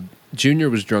Junior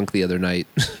was drunk the other night,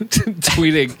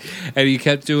 tweeting, and he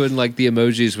kept doing like the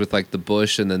emojis with like the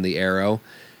bush and then the arrow.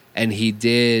 And he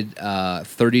did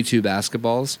 32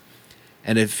 basketballs.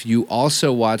 And if you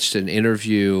also watched an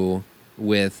interview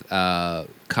with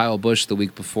Kyle Busch the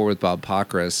week before with Bob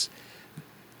Pockrass,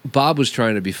 Bob was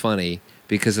trying to be funny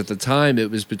because at the time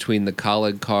it was between the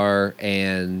Colleague car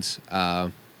and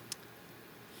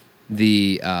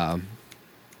the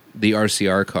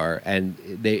RCR car. And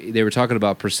they were talking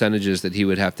about percentages that he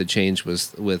would have to change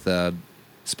with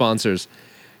sponsors.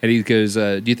 And he goes,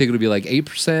 do you think it'll be like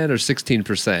 8% or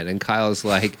 16%? And Kyle's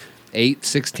like, 8,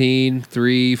 16,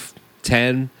 3,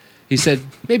 10. He said,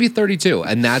 maybe 32.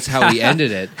 And that's how he ended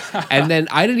it. And then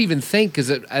I didn't even think, because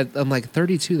I'm like,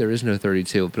 32? There is no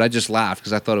 32. But I just laughed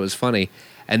because I thought it was funny.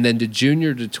 And then to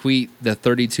Junior to tweet the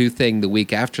 32 thing the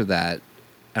week after that,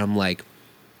 and I'm like,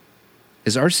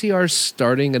 is RCR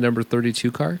starting a number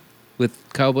 32 car with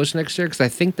Kyle Busch next year? Because I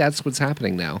think that's what's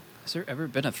happening now. Has there ever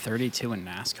been a 32 in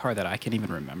NASCAR that I can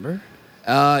even remember?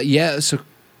 Yeah, so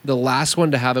the last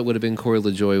one to have it would have been Corey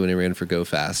LaJoie when he ran for Go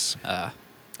Fast. Okay.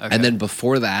 And then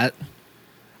before that,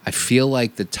 I feel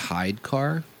like the Tide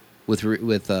car with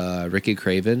Ricky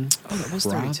Craven. Oh, that was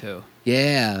 32.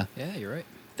 Yeah. Yeah, you're right.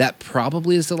 That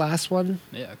probably is the last one.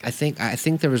 Yeah, okay. I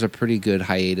think there was a pretty good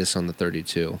hiatus on the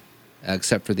 32,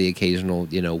 except for the occasional,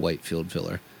 white field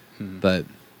filler. But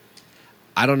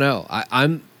I don't know.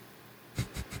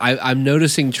 I'm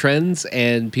noticing trends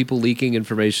and people leaking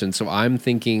information, so I'm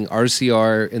thinking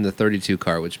RCR in the 32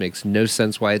 car, which makes no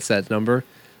sense why it's that number,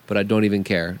 but I don't even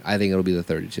care. I think it'll be the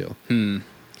 32.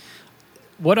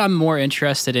 What I'm more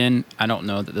interested in, I don't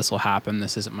know that this will happen.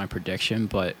 This isn't my prediction,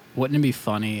 but wouldn't it be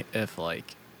funny if,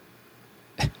 like,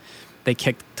 they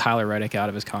kicked Tyler Reddick out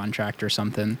of his contract or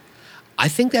something? I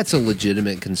think that's a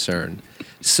legitimate concern.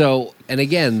 So, and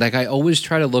again, like I always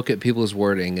try to look at people's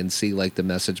wording and see like the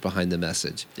message behind the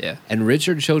message. Yeah. And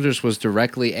Richard Childress was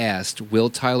directly asked, will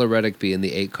Tyler Reddick be in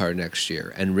the 8 car next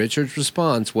year? And Richard's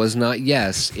response was not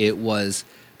yes, it was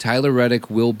Tyler Reddick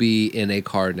will be in a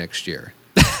car next year.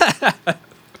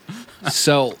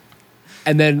 So,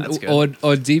 and then on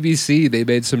DBC, they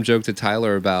made some joke to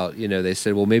Tyler about, they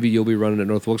said, well, maybe you'll be running at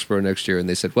North Wilkesboro next year. And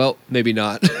they said, well, maybe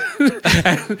not.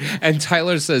 and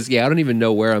Tyler says, yeah, I don't even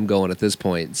know where I'm going at this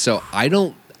point. So I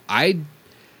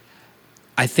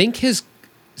think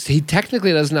he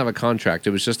technically doesn't have a contract.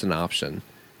 It was just an option.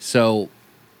 So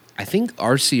I think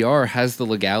RCR has the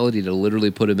legality to literally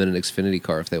put him in an Xfinity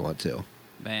car if they want to.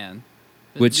 Man.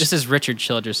 Which, this is Richard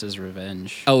Childress'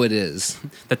 revenge. Oh, it is.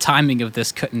 The timing of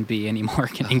this couldn't be any more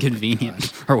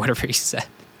inconvenient, or whatever he said.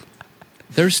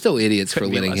 There's still idiots for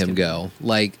Couldn't be letting less him go.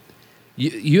 Like,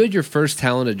 you had your first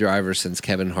talented driver since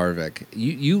Kevin Harvick.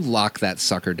 You lock that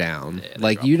sucker down. Yeah, no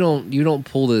like problem. you don't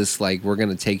pull this like we're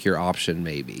gonna take your option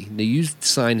maybe. No, you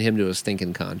sign him to a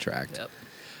stinking contract. Yep.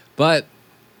 But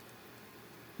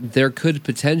there could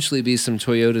potentially be some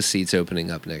Toyota seats opening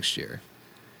up next year.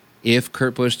 If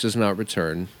Kurt Busch does not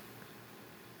return,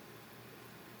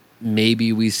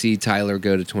 maybe we see Tyler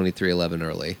go to 2311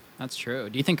 early. That's true.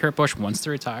 Do you think Kurt Busch wants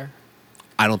to retire?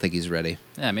 I don't think he's ready.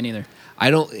 Yeah, me neither.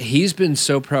 He's been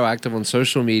so proactive on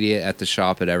social media, at the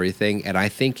shop, at everything, and I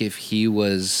think if he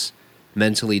was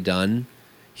mentally done,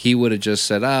 he would have just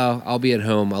said, "Oh, I'll be at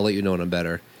home. I'll let you know when I'm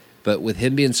better." But with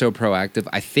him being so proactive,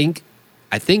 I think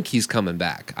he's coming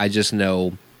back. I just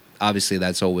know, obviously,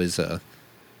 that's always a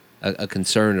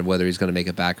concern of whether he's going to make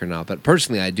it back or not. But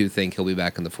personally, I do think he'll be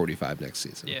back in the 45 next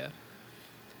season. Yeah.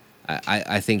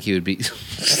 I think he would be.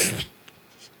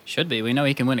 Should be. We know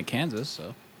he can win at Kansas,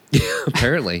 so.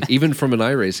 Apparently, even from an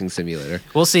iRacing simulator.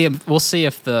 We'll see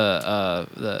if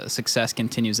the success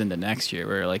continues into next year,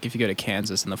 where like if you go to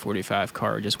Kansas and the 45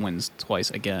 car just wins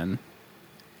twice again.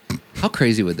 How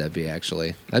crazy would that be,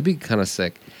 actually? That'd be kind of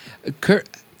sick. Kurt,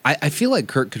 I feel like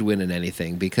Kurt could win in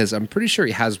anything because I'm pretty sure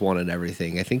he has won in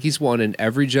everything. I think he's won in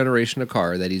every generation of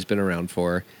car that he's been around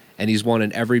for, and he's won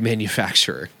in every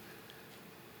manufacturer.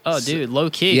 Oh, dude,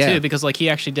 low key yeah. too, because like he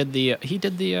actually did the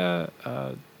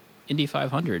Indy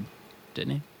 500,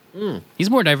 didn't he?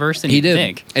 He's more diverse than you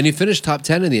think. And he finished top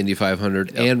 10 in the Indy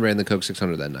 500 Yep. and ran the Coke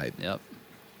 600 that night. Yep.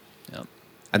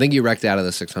 I think he wrecked out of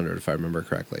the 600, if I remember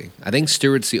correctly. I think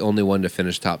Stewart's the only one to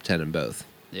finish top 10 in both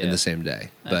in the same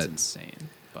day. That's insane.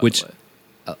 Which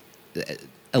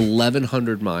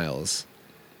 1,100 miles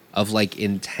of like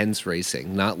intense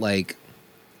racing, not like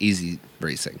easy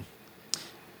racing.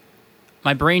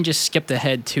 My brain just skipped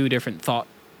ahead two different thoughts.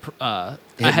 I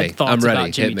me. had thoughts I'm ready.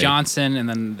 about Jimmy Hit me. Johnson and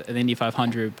then the Indy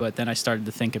 500, but then I started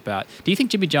to think about, do you think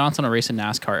Jimmy Johnson will race in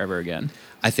NASCAR ever again?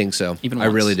 I think so. Even I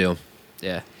once? really do.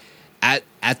 Yeah.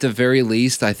 At the very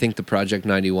least, I think the Project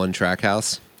 91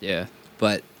 Trackhouse. Yeah.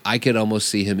 But I could almost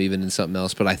see him even in something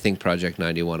else. But I think Project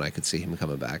 91, I could see him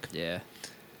coming back. Yeah.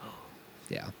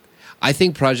 Yeah. I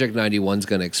think Project 91's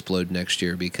going to explode next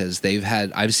year because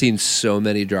I've seen so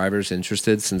many drivers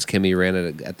interested since Kimmy ran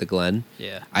it at the Glen.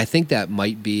 Yeah. I think that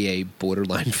might be a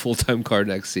borderline full-time car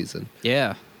next season.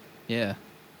 Yeah. Yeah.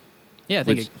 Yeah, I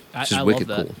think Which is I wicked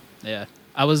love that. cool. Yeah.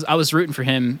 I was rooting for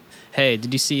him. Hey,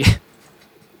 did you see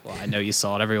well, I know you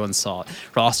saw it. Everyone saw it.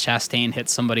 Ross Chastain hit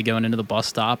somebody going into the bus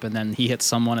stop, and then he hit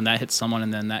someone, and that hit someone,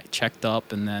 and then that checked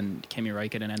up, and then Kimi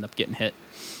Räikkönen ended up getting hit.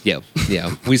 Yeah,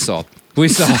 we saw.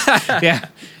 Yeah.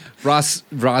 Ross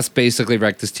basically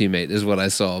wrecked his teammate is what I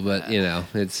saw, but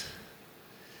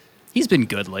He's been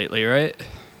good lately, right?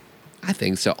 I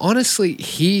think so. Honestly,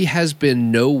 he has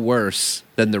been no worse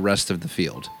than the rest of the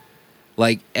field.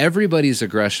 Like everybody's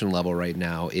aggression level right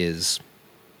now is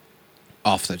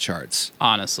off the charts.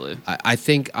 Honestly. I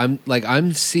think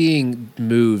I'm seeing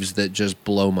moves that just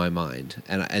blow my mind.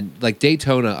 And like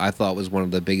Daytona I thought was one of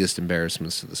the biggest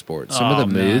embarrassments to the sport. Some of the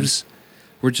moves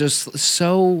were just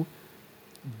so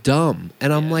dumb.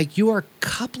 And I'm like, you are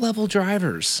cup level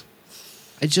drivers.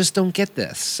 I just don't get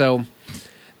this. So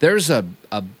there's a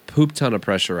poop ton of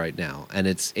pressure right now, and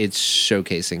it's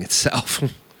showcasing itself.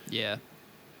 Yeah.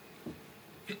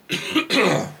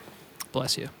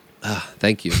 Bless you.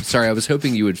 Thank you. Sorry, I was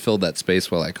hoping you would fill that space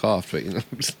while I coughed,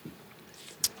 but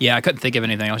Yeah, I couldn't think of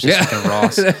anything. I was just thinking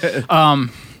Ross.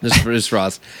 Just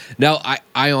Ross. No,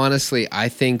 I honestly, I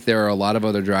think there are a lot of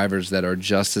other drivers that are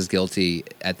just as guilty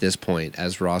at this point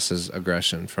as Ross's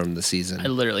aggression from the season. I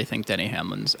literally think Denny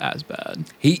Hamlin's as bad.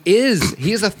 He is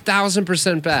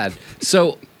 1,000% bad.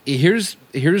 So here's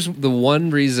the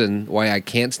one reason why I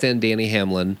can't stand Danny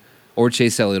Hamlin or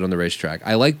Chase Elliott on the racetrack.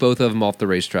 I like both of them off the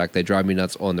racetrack. They drive me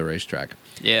nuts on the racetrack.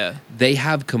 Yeah. They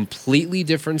have completely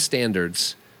different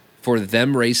standards for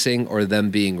them racing or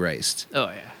them being raced. Oh,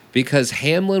 yeah. Because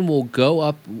Hamlin will go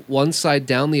up one side,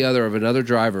 down the other of another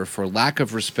driver for lack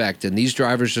of respect, and these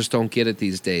drivers just don't get it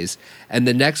these days. And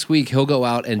the next week, he'll go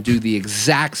out and do the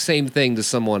exact same thing to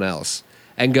someone else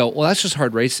and go, well, that's just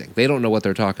hard racing. They don't know what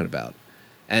they're talking about.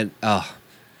 And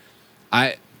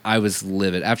I was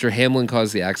livid. After Hamlin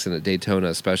caused the accident at Daytona,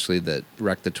 especially that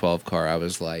wrecked the 12 car, I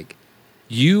was like,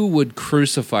 you would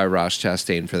crucify Ross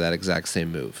Chastain for that exact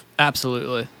same move.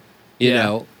 Absolutely. You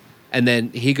know? And then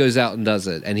he goes out and does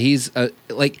it. And he's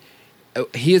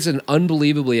he is an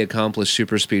unbelievably accomplished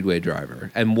super speedway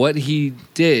driver. And what he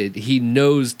did, he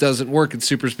knows doesn't work at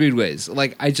super speedways.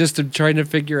 Like, I just am trying to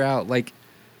figure out, like,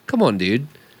 come on, dude.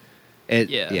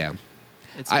 Yeah.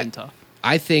 It's been tough.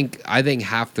 I think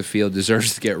half the field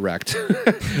deserves to get wrecked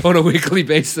on a weekly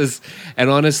basis. And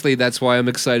honestly, that's why I'm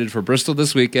excited for Bristol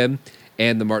this weekend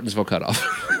and the Martinsville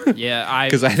cutoff. Yeah,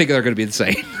 because I think they're going to be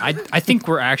insane. I think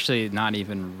we're actually not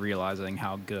even realizing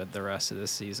how good the rest of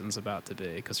this season's about to be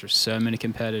because there's so many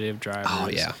competitive drivers. Oh,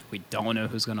 yeah. We don't know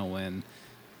who's going to win.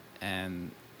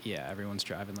 And yeah, everyone's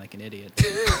driving like an idiot.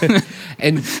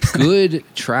 And good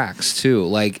tracks too.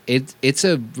 Like it's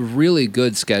a really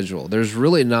good schedule. There's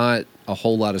really not a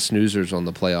whole lot of snoozers on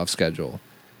the playoff schedule.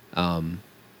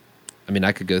 I mean,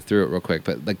 I could go through it real quick,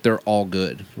 but like they're all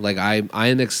good. Like I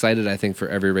am excited. I think for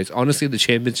every race. Honestly, the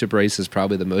championship race is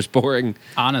probably the most boring.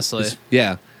 Honestly,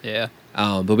 Yeah. yeah,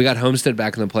 But we got Homestead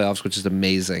back in the playoffs, which is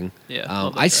amazing. Yeah,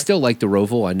 love that I track. still like the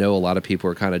Roval. I know a lot of people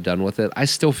are kind of done with it. I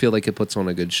still feel like it puts on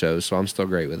a good show, so I'm still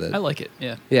great with it. I like it.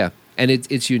 Yeah, Yeah, and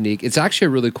it's unique. It's actually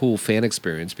a really cool fan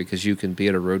experience because you can be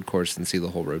at a road course and see the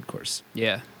whole road course,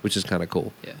 yeah, which is kind of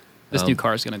cool. yeah. This new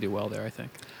car is going to do well there, I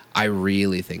think. I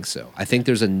really think so. I think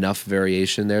there's enough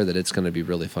variation there that it's going to be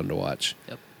really fun to watch.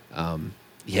 Yep.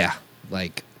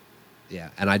 Yeah,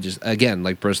 and I just, again,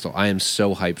 like Bristol, I am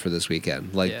so hyped for this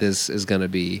weekend. Like, Yeah. this is going to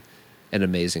be an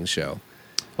amazing show.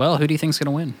 Well, who do you think's going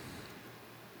to win?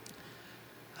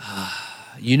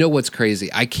 You know what's crazy?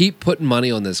 I keep putting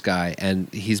money on this guy,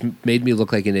 and he's made me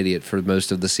look like an idiot for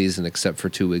most of the season except for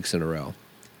 2 weeks in a row.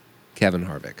 Kevin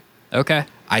Harvick. Okay.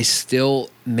 I still,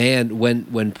 man,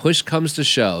 when push comes to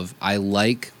shove, I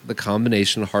like the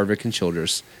combination of Harvick and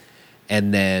Childress.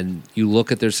 And then you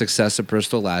look at their success at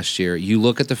Bristol last year. You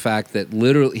look at the fact that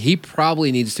literally he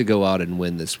probably needs to go out and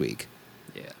win this week.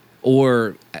 Yeah.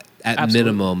 Or at Absolutely.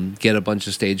 minimum, get a bunch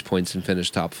of stage points and finish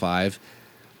top 5.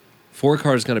 Ford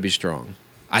car is going to be strong.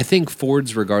 I think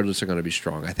Fords, regardless, are going to be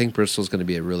strong. I think Bristol's going to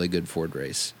be a really good Ford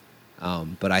race.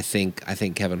 But I think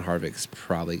Kevin Harvick is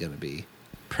probably going to be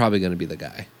the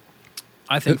guy.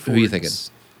 I think Who are you Ford's-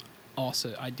 thinking?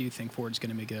 Also, I do think Ford's going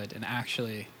to be good. And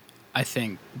actually, I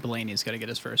think Blaney's going to get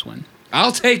his first win.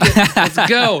 I'll take it. Let's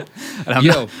go. And I'm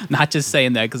Yo, not just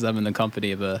saying that because I'm in the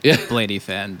company of a Yeah. Blaney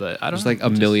fan, but I don't there's know. like a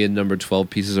million number 12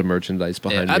 pieces of merchandise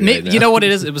behind Yeah, you. Right now. you know what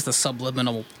it is? It was the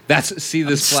subliminal. That's see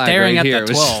this flag Staring right at here.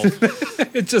 the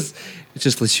 12. It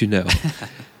just lets you know.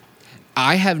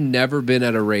 I have never been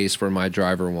at a race where my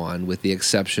driver won, with the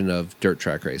exception of dirt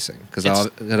track racing, because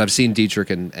I've seen Dietrich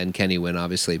and Kenny win,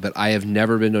 obviously, but I have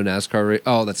never been to a NASCAR race.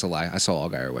 Oh, that's a lie. I saw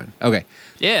Allgaier win. Okay,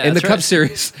 Yeah, in the that's Cup right.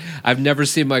 Series, I've never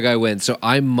seen my guy win, so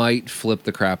I might flip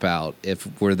the crap out if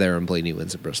we're there and Blaney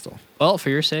wins at Bristol. Well, for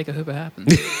your sake, I hope it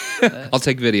happens. I'll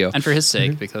take video. And for his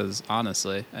sake, because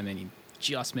honestly, I mean, he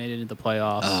just made it into the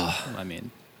playoffs. I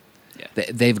mean, yeah.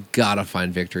 They've got to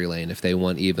find victory lane if they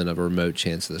want even a remote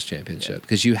chance of this championship,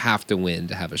 because you have to win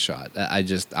to have a shot.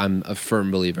 I'm a firm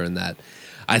believer in that.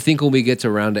 I think when we get to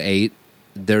round 8,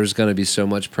 there's going to be so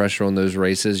much pressure on those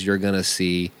races. You're going to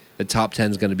see the top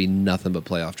 10 is going to be nothing but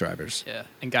playoff drivers. Yeah,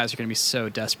 and guys are going to be so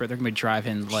desperate. They're going to be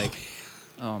driving like,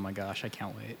 oh my gosh, I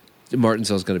can't wait.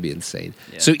 Martinsville's going to be insane.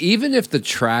 Yeah. So even if the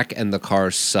track and the car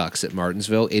sucks at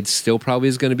Martinsville, it still probably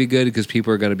is going to be good because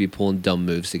people are going to be pulling dumb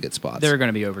moves to get spots. They're going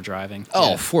to be overdriving.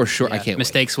 Oh, Yeah. for sure. I Yeah. can't wait.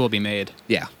 Mistakes will be made.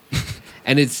 Yeah.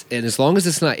 And as long as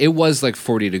it's not, it was like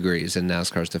 40 degrees in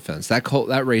NASCAR's defense.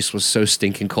 That race was so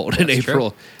stinking cold in That's true. April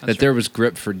That's that true. there was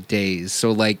grip for days.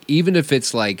 So like even if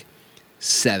it's like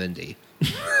 70,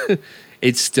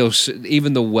 it's still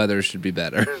even the weather should be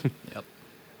better. Yep.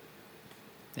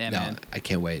 Yeah, No, man. I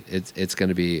can't wait. It's going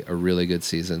to be a really good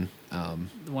season.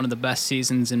 One of the best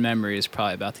seasons in memory is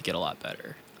probably about to get a lot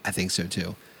better. I think so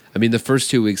too. I mean, the first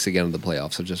 2 weeks again of the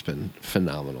playoffs have just been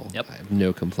phenomenal. Yep. I have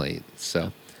no complaint.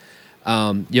 So,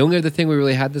 the only other thing we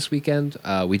really had this weekend,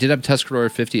 we did have Tuscarora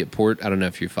 50 at Port. I don't know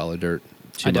if you follow dirt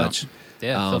too I don't. much.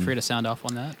 Yeah, feel free to sound off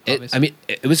on that. Obviously.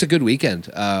 It was a good weekend.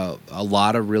 A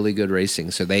lot of really good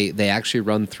racing. So they actually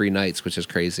run 3 nights, which is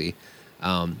crazy.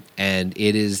 And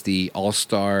it is the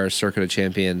All-Star Circuit of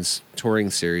Champions Touring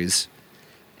Series.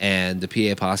 And the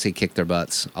PA Posse kicked their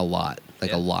butts a lot.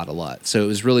 A lot. So it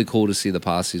was really cool to see the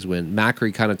posses win.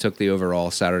 Macri kind of took the overall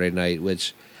Saturday night,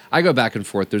 which I go back and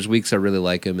forth. There's weeks I really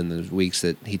like him, and there's weeks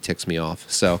that he ticks me off.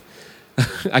 So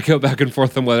I go back and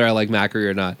forth on whether I like Macri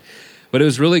or not. But it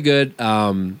was really good.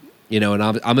 And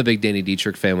I'm a big Danny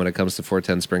Dietrich fan when it comes to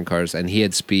 410 sprint cars, and he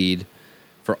had speed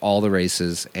for all the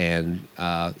races, and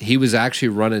he was actually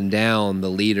running down the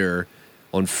leader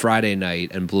on Friday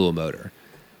night and blew a motor.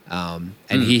 And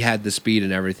he had the speed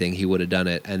and everything. He would have done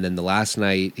it. And then the last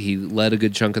night, he led a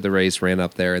good chunk of the race, ran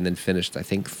up there, and then finished, I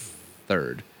think,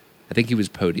 3rd. I think he was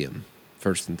podium,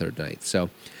 1st and 3rd night. So,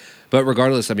 but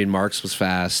regardless, I mean, Marks was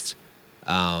fast.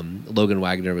 Logan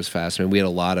Wagner was fast. I mean, we had a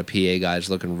lot of PA guys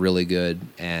looking really good,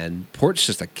 and Port's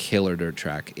just a killer dirt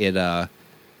track. It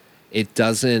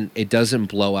doesn't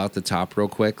blow out the top real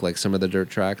quick like some of the dirt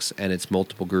tracks, and it's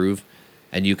multiple groove,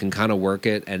 and you can kind of work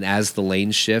it. And as the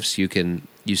lane shifts,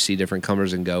 you see different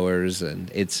comers and goers, and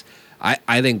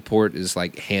I think Port is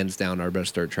like hands down our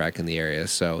best dirt track in the area.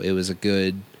 So it was a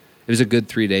good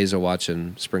 3 days of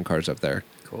watching sprint cars up there.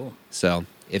 Cool. So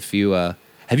if you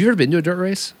Have you ever been to a dirt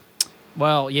race?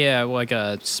 Well, yeah, like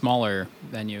a smaller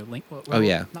venue.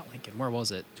 Yeah. Not Lincoln. Where was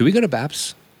it? Did we go to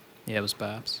Baps? Yeah, it was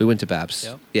Babs. We went to Baps.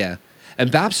 Yep. Yeah. And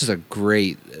Baps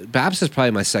is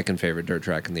probably my second favorite dirt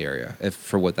track in the area,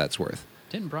 for what that's worth.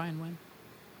 Didn't Brian win?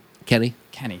 Kenny.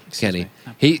 Excuse me.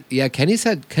 Kenny's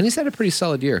had a pretty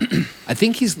solid year. I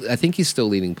think he's still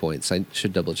leading points. I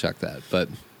should double check that. But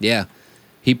yeah,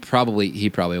 he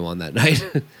probably won that night.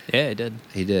 Yeah, he did.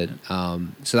 He did.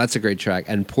 So that's a great track.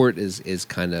 And Port is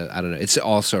kind of, I don't know. It's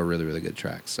also a really, really good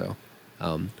track. So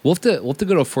we'll have to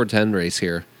go to a 410 race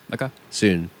here. Okay.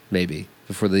 Soon, maybe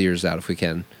before the year's out if we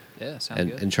can. Yeah,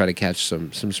 sounds good. And try to catch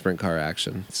some sprint car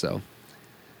action. So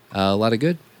a lot of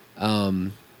good.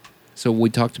 So we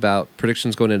talked about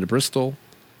predictions going into Bristol.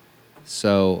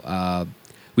 So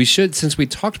we should, since we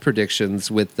talked predictions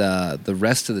with the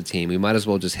rest of the team, we might as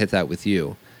well just hit that with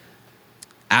you.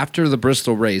 After the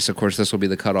Bristol race, of course, this will be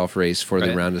the cutoff race for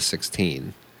the round of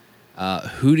 16.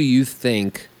 Who do you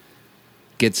think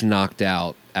gets knocked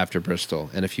out after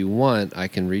Bristol? And if you want, I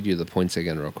can read you the points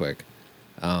again real quick.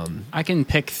 I can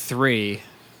pick 3.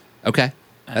 Okay,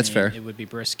 that's fair. It would be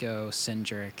Briscoe,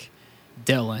 Cindric,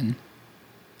 Dillon.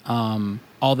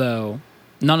 Although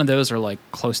none of those are like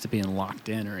close to being locked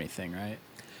in or anything, right?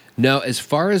 No, as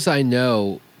far as I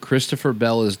know, Christopher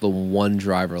Bell is the one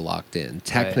driver locked in.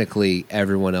 Technically,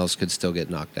 everyone else could still get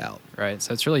knocked out. Right,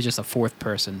 so it's really just a 4th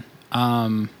person.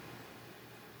 I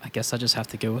guess I just have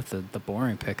to go with the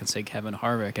boring pick and say Kevin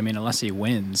Harvick. I mean, unless he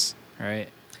wins, right?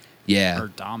 Yeah. Or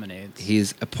dominates.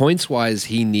 He's points-wise,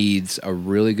 he needs a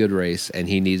really good race, and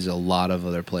he needs a lot of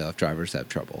other playoff drivers to have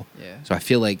trouble. Yeah. So I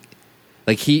feel like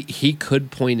he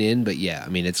could point in, but yeah, I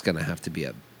mean, it's going to have to be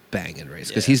a banging race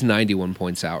because he's 91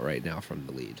 points out right now from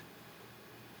the lead.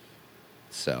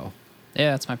 So.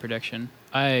 Yeah, that's my prediction.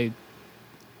 I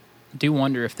do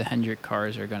wonder if the Hendrick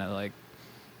cars are going to like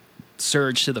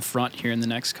surge to the front here in the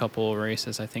next couple of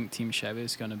races. I think Team Chevy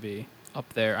is going to be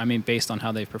up there. I mean, based on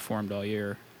how they've performed all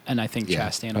year. And I think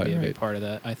Chastain will be a big part of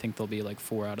that. I think they'll be like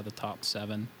 4 out of the top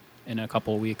 7 in a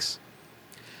couple of weeks.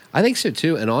 I think so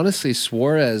too. And honestly,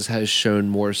 Suarez has shown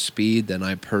more speed than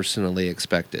I personally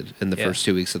expected in the first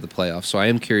 2 weeks of the playoffs. So I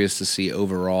am curious to see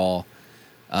overall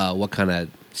what kind of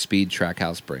speed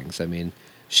Trackhouse brings. I mean,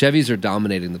 Chevys are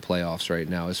dominating the playoffs right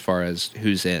now as far as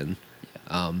who's in.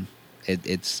 Yeah.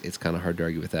 It's kind of hard to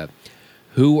argue with that.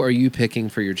 Who are you picking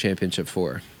for your championship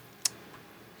for?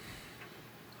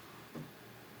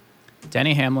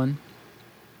 Denny Hamlin,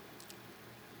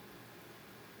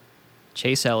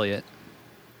 Chase Elliott,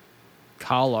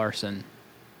 Kyle Larson,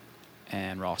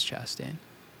 and Ross Chastain.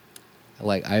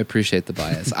 I appreciate the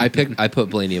bias. I put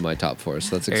Blaney in my top 4,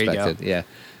 so that's expected. Yeah.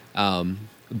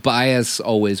 Bias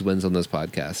always wins on those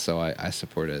podcasts, so I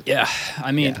support it. Yeah.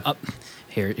 I mean,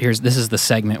 this is the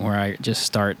segment where I just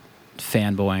start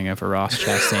fanboying over Ross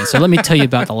Chastain. So let me tell you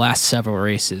about the last several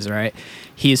races, right?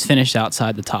 He has finished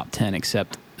outside the top 10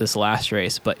 except this last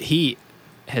race, but he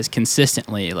has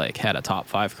consistently had a top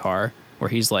 5 car where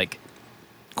he's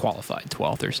qualified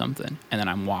 12th or something, and then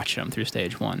I'm watching him through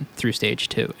stage 1 through stage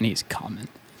 2 and he's coming,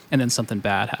 and then something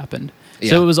bad happened.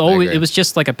 So it was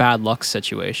just like a bad luck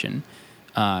situation.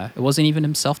 It wasn't even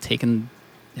himself taking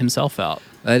himself out.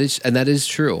 That is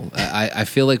true. I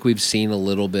feel like we've seen a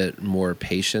little bit more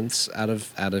patience out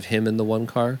of him in the one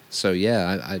car. So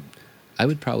yeah, I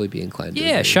would probably be inclined to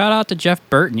agree. Shout out to Jeff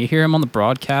Burton. You hear him on the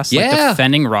broadcast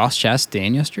defending Ross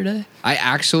Chastain yesterday?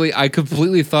 I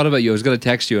completely thought about you. I was going to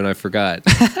text you and I forgot.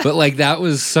 But that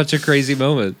was such a crazy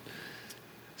moment.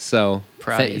 So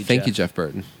thank you, Jeff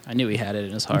Burton. I knew he had it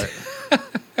in his heart.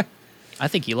 I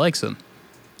think he likes him.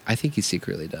 I think he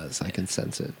secretly does. I can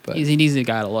sense it. But he's an easy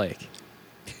guy to like.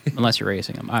 Unless you're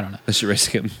racing him. I don't know. Unless you're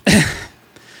racing him.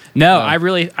 No, I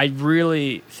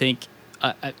really think...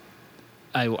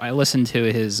 I listen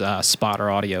to his spotter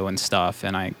audio and stuff,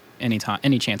 and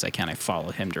any chance I can, I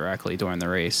follow him directly during the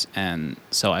race, and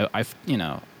so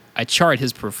I chart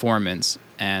his performance,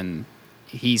 and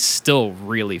he's still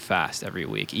really fast every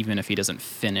week, even if he doesn't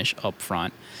finish up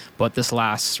front. But this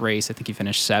last race, I think he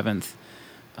finished 7th.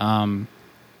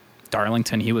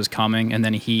 Darlington, he was coming, and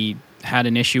then he had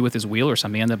an issue with his wheel or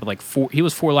something. He ended up he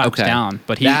was 4 laps down,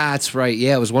 but that's right.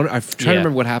 Yeah, I'm trying to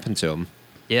remember what happened to him.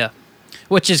 Yeah.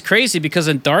 Which is crazy because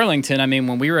in Darlington, I mean,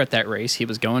 when we were at that race, he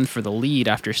was going for the lead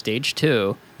after stage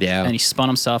 2. Yeah. And he spun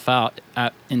himself out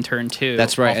in turn 2.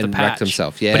 That's right, and wrecked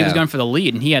himself. Yeah. But he was going for the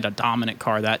lead, and he had a dominant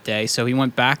car that day. So he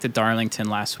went back to Darlington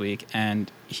last week, and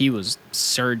he was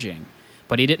surging.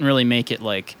 But he didn't really make it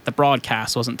the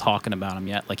broadcast wasn't talking about him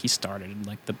yet. He started in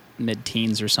the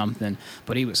mid-teens or something,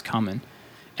 but he was coming.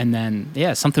 And then,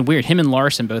 something weird. Him and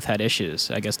Larson both had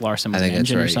issues. I guess Larson was an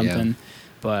engine or something. Yeah.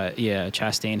 But yeah,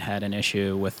 Chastain had an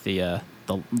issue with the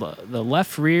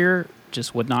left rear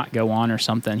just would not go on or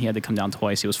something. He had to come down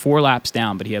twice. He was 4 laps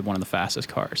down, but he had one of the fastest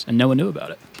cars, and no one knew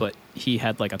about it. But he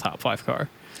had like a top 5 car.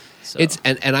 So.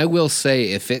 And I will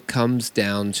say, if it comes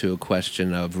down to a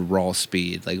question of raw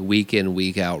speed, like week in,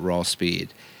 week out raw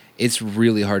speed, it's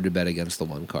really hard to bet against the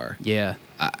one car. Yeah.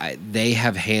 They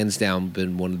have hands down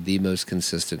been one of the most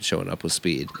consistent showing up with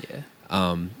speed.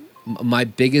 Yeah. My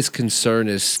biggest concern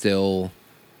is still,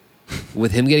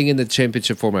 with him getting in the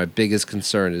championship four, my biggest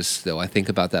concern is still, I think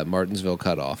about that Martinsville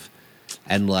cutoff.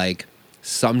 And like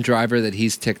some driver that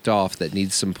he's ticked off that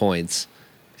needs some points,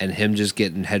 and him just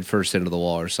getting headfirst into the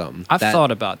wall or something. I've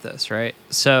thought about this, right?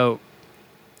 So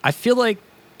I feel like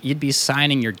you'd be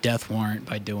signing your death warrant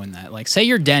by doing that. Like, say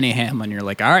you're Denny Hamlin, you're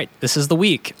like, all right, this is the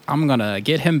week. I'm going to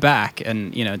get him back.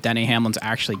 And, you know, Denny Hamlin's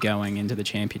actually going into the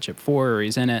championship four, or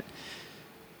he's in it.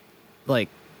 Like,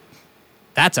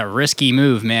 that's a risky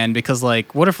move, man, because,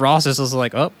 like, what if Ross is just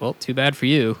like, oh, well, too bad for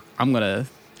you. I'm going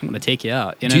to take you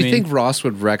out. You know Do you think Ross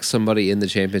would wreck somebody in the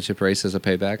championship race as a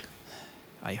payback?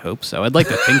 I hope so. I'd like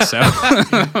to think so.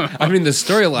 I mean, the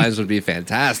storylines would be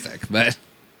fantastic, but...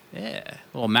 Yeah.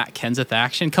 Well, Matt Kenseth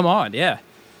action. Come on. Yeah.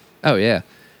 Oh, yeah.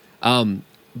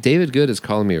 David Good is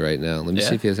calling me right now. Let me Yeah?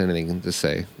 see if he has anything to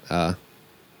say.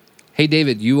 Hey,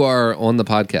 David, you are on the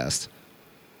podcast.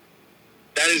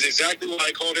 That is exactly why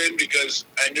I called in, because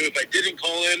I knew if I didn't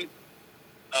call in,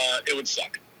 it would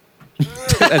suck.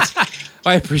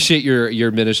 I appreciate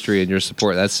your ministry and your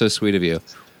support. That's so sweet of you.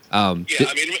 I mean,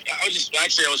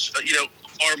 you know,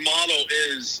 our motto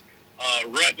is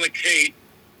replicate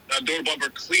door bumper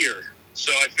clear.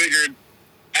 So I figured,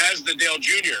 as the Dale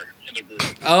Jr. in the group.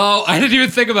 Oh, I didn't even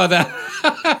think about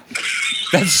that.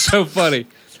 That's so funny.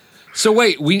 So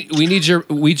wait, we need your.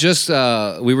 We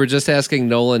were just asking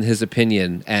Nolan his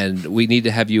opinion, and we need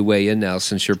to have you weigh in now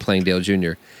since you're playing Dale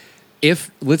Jr.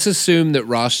 Let's assume that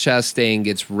Ross Chastain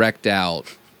gets wrecked out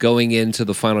going into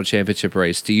the final championship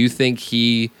race, do you think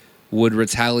he would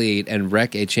retaliate and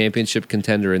wreck a championship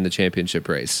contender in the championship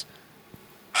race?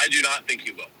 I do not think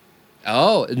he will.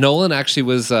 Oh, Nolan actually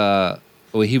was.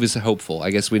 He was hopeful.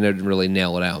 I guess we didn't really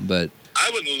nail it out, but I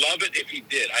would love it if he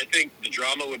did. I think the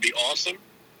drama would be awesome.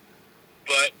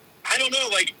 But I don't know.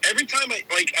 Like every time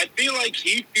I feel like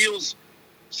he feels.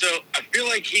 So I feel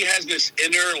like he has this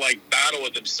inner battle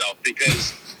with himself,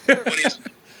 because when he's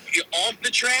off the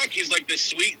track, he's like this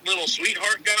sweet little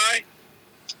sweetheart guy.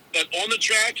 But on the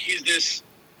track, he's this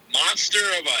monster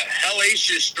of a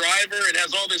hellacious driver and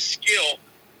has all this skill,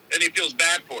 and he feels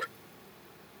bad for it.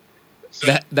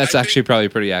 So that's actually probably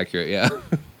pretty accurate, yeah.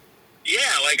 Yeah,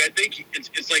 I think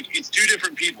it's two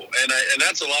different people, and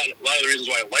that's a lot of the reasons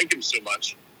why I like him so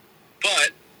much.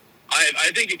 But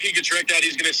I think if he gets wrecked out,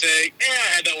 he's going to say,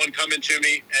 I had that one coming to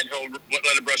me, and he'll let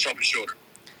it brush off his shoulder.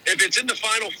 If it's in the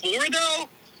Final Four, though...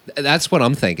 That's what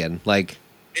I'm thinking. I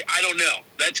don't know.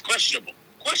 That's questionable.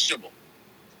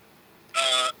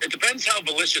 It depends how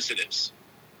malicious it is.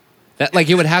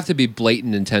 It would have to be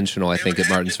blatant intentional, I think, at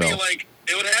Martinsville.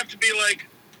 It would have to be like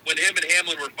when him and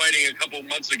Hamlin were fighting a couple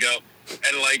months ago,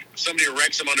 and somebody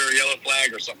wrecks him under a yellow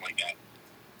flag or something like that.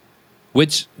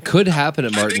 Which could happen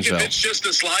at Martinsville. I think if it's just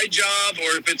a slide job,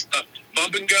 or if it's a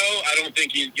bump and go, I don't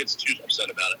think he gets too upset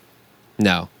about it.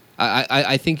 No,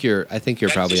 I think you're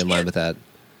probably in line with that.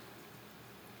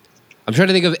 I'm trying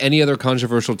to think of any other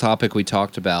controversial topic we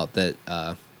talked about that.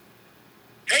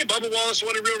 Hey, Bubba Wallace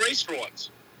won a real race for once.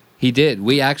 He did.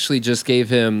 We actually just gave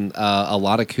him a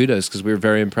lot of kudos because we were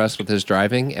very impressed with his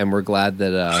driving, and we're glad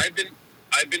that.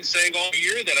 I've been saying all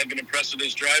year that I've been impressed with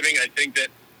his driving. I think that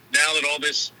now that all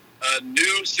this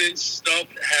nuisance stuff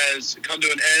has come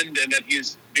to an end, and that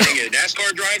he's being a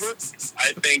NASCAR driver,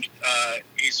 I think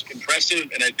he's impressive,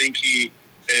 and I think he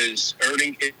is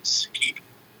earning his keep.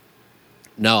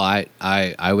 No,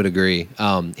 I would agree.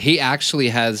 He actually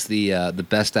has the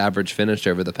best average finish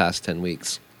over the past 10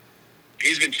 weeks.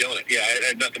 He's been killing it. Yeah, I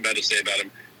have nothing bad to say about him.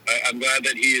 I'm glad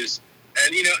that he is,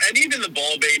 and even the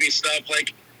ball baby stuff,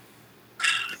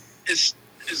 as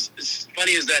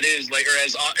funny as that is, or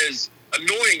as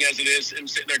annoying as it is, him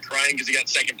sitting there crying because he got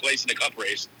second place in the Cup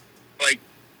race,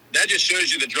 that just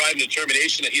shows you the drive and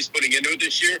determination that he's putting into it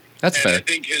this year. That's fair. I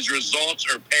think his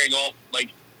results are paying off.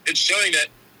 It's showing that,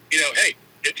 hey,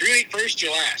 if you ain't first,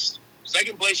 you're last.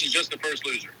 Second place is just the first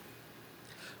loser.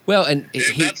 Well, and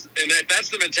if that's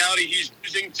the mentality he's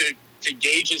using to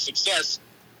gauge his success,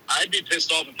 I'd be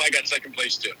pissed off if I got second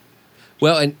place too.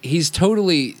 Well, and he's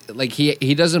totally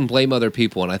he doesn't blame other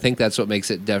people, and I think that's what makes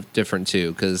it different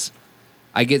too. Because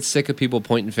I get sick of people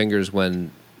pointing fingers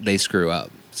when they screw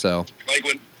up. So like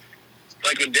when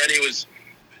Denny was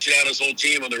shit out his whole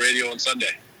team on the radio on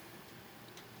Sunday.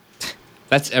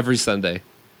 That's every Sunday.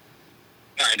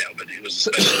 I know, but it was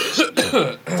a special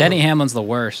Sunday. Denny Hamlin's the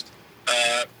worst.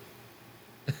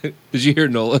 Did you hear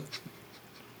Nolan?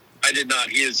 I did not.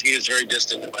 He is very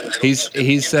distant.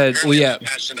 He said, well, yeah.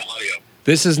 Passion to audio.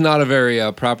 This is not a very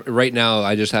proper. Right now,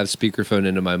 I just have speakerphone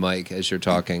into my mic as you're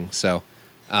talking. So,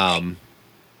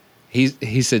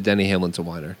 he said Denny Hamlin's a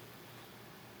whiner.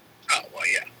 Oh well,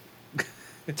 yeah.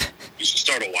 You should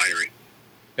start a winery.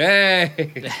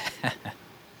 Hey.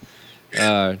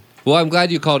 Well, I'm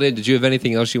glad you called in. Did you have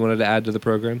anything else you wanted to add to the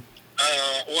program?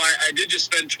 Well, I did just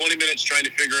spend 20 minutes trying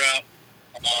to figure out,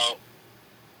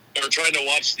 or trying to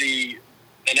watch the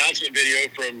announcement video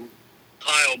from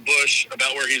Kyle Busch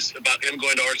about him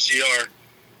going to RCR.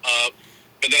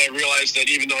 But then I realized that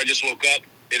even though I just woke up,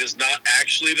 it is not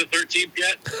actually the 13th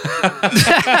yet.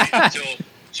 Until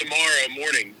tomorrow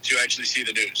morning to actually see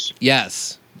the news.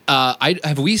 Yes.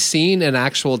 Have we seen an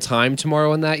actual time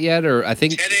tomorrow on that yet? Or I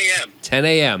think 10 a.m. 10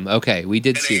 a.m. Okay, we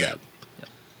did see that.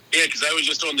 Yeah, because I was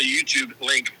just on the YouTube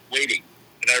link waiting,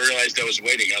 and I realized I was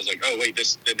waiting. I was like, oh, wait,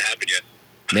 this didn't happen yet.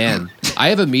 Man, I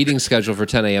have a meeting scheduled for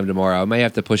 10 a.m. tomorrow. I might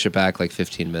have to push it back like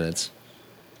 15 minutes.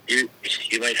 You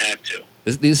might have to.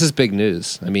 This is big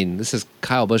news. I mean, this is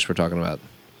Kyle Busch we're talking about.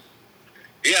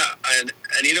 Yeah, and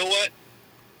you know what?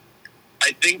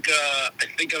 I think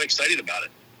I'm excited about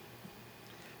it.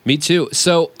 Me too.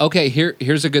 So, okay,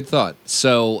 here's a good thought.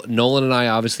 So, Nolan and I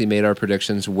obviously made our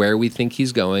predictions where we think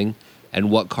he's going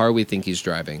and what car we think he's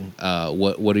driving.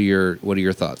 What are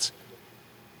your thoughts?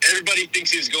 Everybody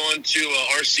thinks he's going to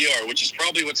RCR, which is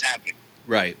probably what's happening.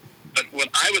 Right. But what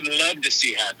I would love to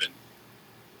see happen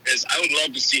is I would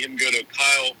love to see him go to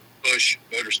Kyle Busch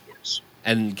Motorsports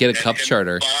and get a Cup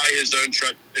charter. Buy his own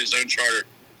truck, his own charter.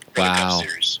 For Wow. the Cup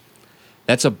Series.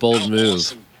 That's a bold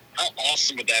move. How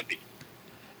awesome would that be?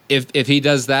 If he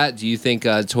does that, do you think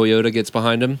Toyota gets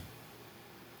behind him?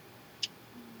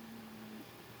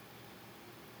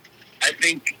 I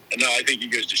think he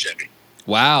goes to Chevy.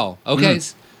 Wow. Okay.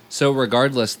 So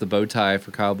regardless, the bow tie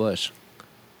for Kyle Busch.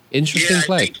 Interesting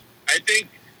play. I think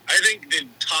the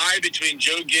tie between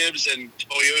Joe Gibbs and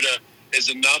Toyota is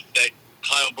enough that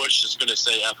Kyle Busch is going to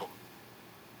say F him.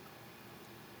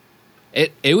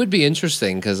 It would be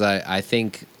interesting because I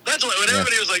think that's why when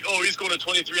everybody was like, "Oh, he's going to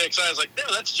 23XI," I was like, "No,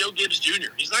 that's Joe Gibbs Jr.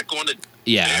 He's not going to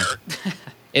there."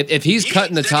 if he's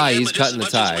cutting the tie, he's cutting the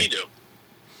tie.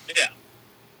 Yeah.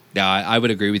 Yeah, I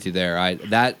would agree with you there.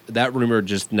 That rumor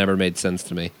just never made sense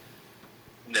to me.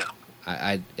 No.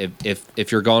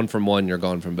 If you're gone from one, you're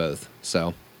gone from both.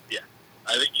 So. Yeah,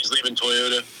 I think he's leaving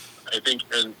Toyota. I think,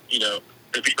 and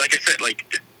if he, like I said, let's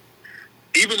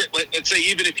say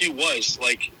if he was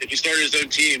if he started his own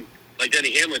team like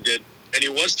Denny Hamlin did, and he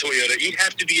was Toyota, he'd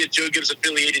have to be a Joe Gibbs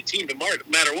affiliated team no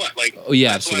matter what. Oh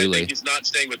yeah, that's absolutely. Why I think he's not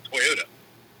staying with Toyota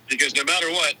because no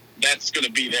matter what, that's going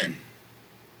to be there.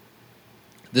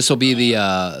 This will be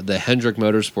the Hendrick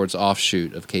Motorsports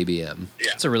offshoot of KBM.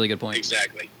 Yeah, that's a really good point.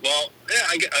 Exactly. Well, yeah,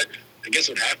 I guess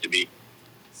it would have to be.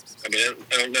 I mean,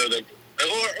 I don't know that,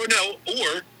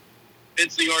 or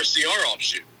it's the RCR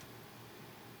offshoot.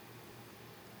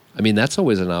 I mean, that's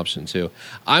always an option too.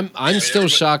 I'm still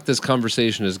shocked this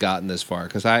conversation has gotten this far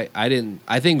because I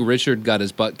think Richard got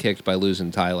his butt kicked by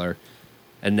losing Tyler,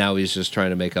 and now he's just trying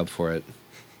to make up for it.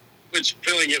 Which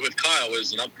filling it with Kyle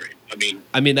is an upgrade.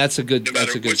 I mean that's a good way you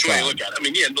spot. look at it. I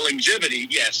mean, yeah, the longevity,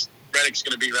 yes, Reddick's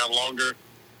going to be around longer,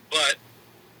 but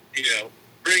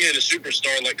bringing in a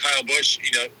superstar like Kyle Busch,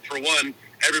 for one,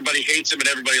 everybody hates him and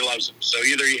everybody loves him. So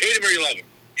either you hate him or you love him.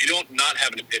 You don't not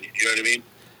have an opinion. You know what I mean?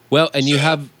 Well, and you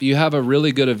have a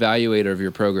really good evaluator of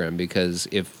your program because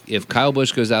if Kyle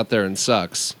Busch goes out there and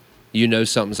sucks,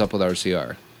 something's up with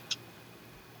RCR.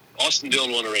 Austin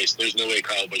Dillon won a race. There's no way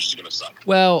Kyle Busch is going to suck.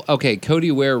 Well, okay,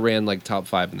 Cody Ware ran top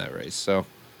 5 in that race, so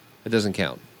it doesn't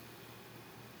count.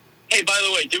 Hey, by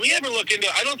the way, did we ever look into?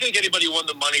 I don't think anybody won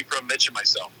the money from Mitch and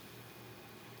myself.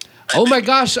 Oh my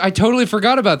gosh, I totally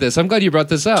forgot about this. I'm glad you brought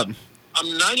this up. I'm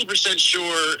 90%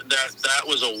 sure that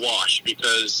was a wash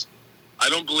because I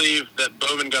don't believe that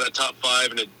Bowman got a top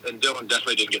 5 and Dillon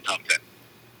definitely didn't get top 10.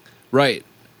 Right.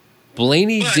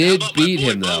 Blaney did beat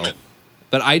him Bowman? though.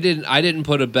 But I didn't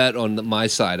put a bet on my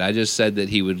side. I just said that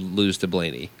he would lose to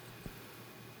Blaney.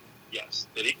 Yes.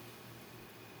 Did he?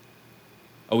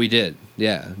 Oh, he did.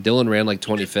 Yeah. Dillon ran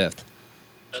 25th.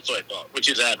 That's what I thought, which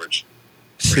is average.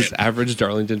 His average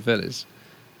Darlington finish.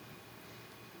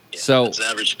 Yeah, so it's an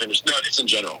average finish. No, it's in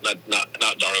general,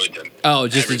 not Darlington. Oh,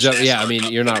 just in general. Yeah, NASCAR I mean,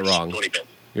 you're not wrong. 25th.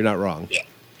 You're not wrong. Yeah.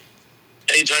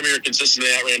 Anytime you're consistently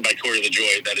outran by Corey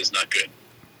LaJoy, that is not good.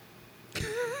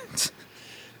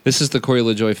 This is the Corey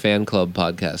LaJoy fan club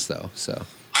podcast, though. So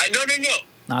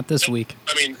No. Not this week.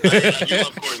 I mean, I do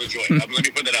love Corey LaJoy. Let me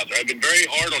put that out there. I've been very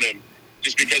hard on him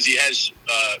just because he has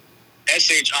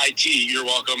SHIT, you're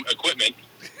welcome, equipment.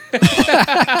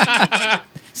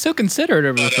 So considerate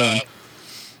over the phone.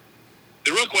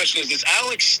 The real question is, does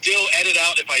Alex still edit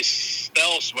out if I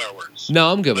spell swear words? No,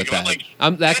 I'm good with if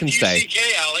I'm that. That can stay.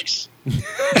 F-U-C-K, Alex.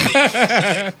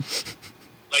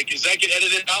 Like, is that get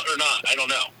edited out or not? I don't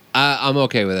know. I'm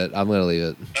okay with it. I'm going to leave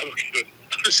it. I'm okay with it.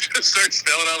 I'm just going to start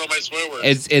spelling out all my swear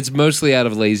words. It's mostly out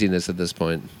of laziness at this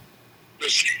point.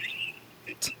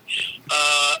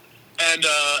 And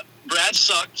Brad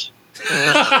sucked.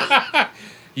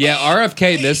 Yeah,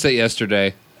 RFK missed it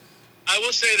yesterday. I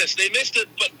will say this: they missed it,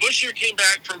 but Busher came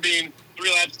back from being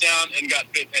 3 laps down and got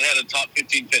fit and had a top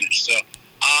 15 finish. So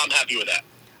I'm happy with that.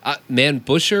 Man,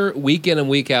 Busher week in and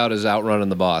week out is outrunning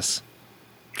the boss.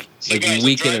 So Like guys,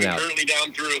 week I'm in and driving out. currently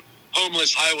down through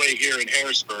Homeless Highway here in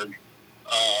Harrisburg.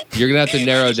 You're gonna have to and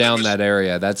narrow there down was, that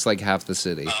area. That's like half the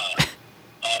city.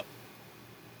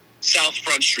 South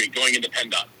Front Street going into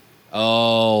PennDOT.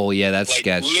 Oh yeah, that's Like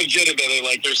sketch. legitimately,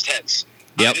 like there's tents.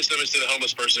 Yep. I just noticed a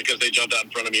homeless person because they jumped out in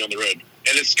front of me on the road, and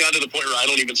it's gotten to the point where I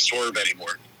don't even swerve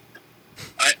anymore.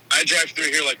 I drive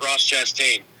through here like Ross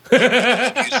Chastain.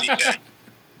 UCK.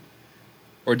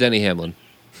 Or Denny Hamlin.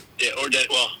 Yeah, or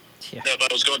Yeah. if I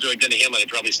was going through like Denny Hamlin, I'd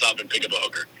probably stop and pick up a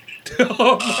hooker.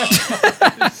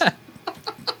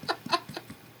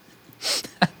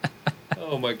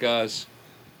 Oh my gosh.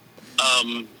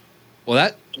 Well,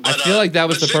 I But, feel like that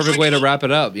was but the perfect way to wrap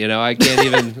it up. You know, I can't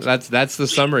even. That's the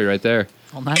summary right there.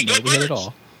 On that Hey, go note, we hit it Birds! all.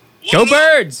 One Go up.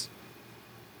 Birds!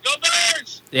 Go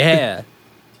Birds! Yeah.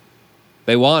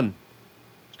 They won.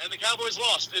 And the Cowboys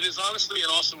lost. It is honestly an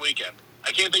awesome weekend.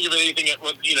 I can't think of anything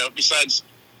besides,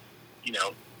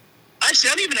 actually,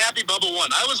 I'm even happy Bubba won.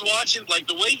 I was watching, like,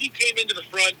 the way he came into the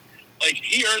front, like,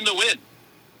 he earned the win.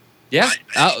 Yeah.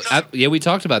 Yeah, we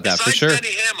talked about that for Besides sure.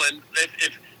 Denny Hamlin,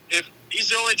 if he's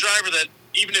the only driver that,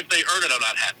 even if they earn it, I'm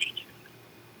not happy.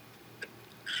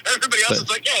 Everybody else is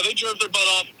like, yeah, they drove their butt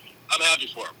off. I'm happy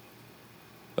for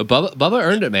them. Bubba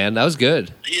earned it, man. That was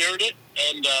good. He earned it,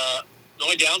 and the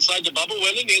only downside to Bubba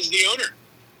winning is the owner.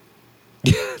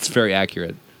 It's very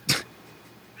accurate.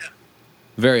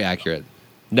 Very accurate.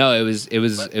 No, it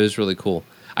was really cool.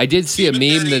 I did see a meme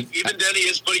Denny, that even Denny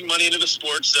is putting money into the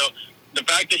sport, so the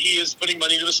fact that he is putting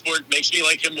money into the sport makes me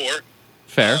like him more.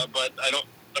 fair. But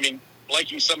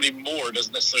liking somebody more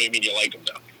doesn't necessarily mean you like him,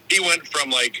 though. He went from,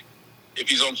 like, if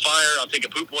he's on fire, I'll take a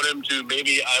poop on him, to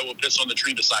maybe I will piss on the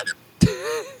tree beside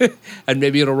him. And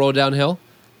maybe it'll roll downhill.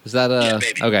 Is that Yeah,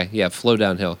 maybe. okay? Yeah, flow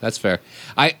downhill. That's fair.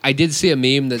 I did see a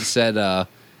meme that said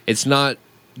it's not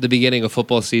the beginning of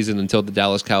football season until the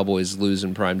Dallas Cowboys lose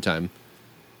in prime time,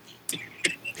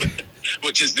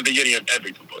 Which is the beginning of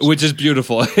every football season. which is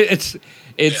beautiful.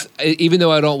 It's even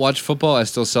though I don't watch football, I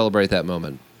still celebrate that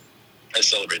moment. I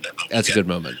celebrate that moment. That's a good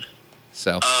moment.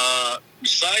 So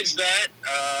Besides that,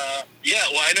 I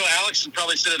know Alex has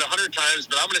probably said it 100 times,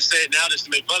 but I'm going to say it now just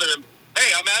to make fun of him.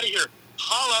 Hey, I'm out of here.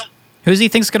 Holla. Who does he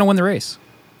think's going to win the race?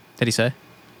 Did he say?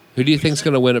 who do you think's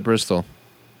going to win at Bristol?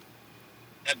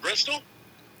 At Bristol?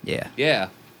 Yeah. Yeah.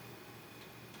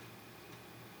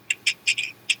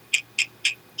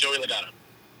 Joey Logano.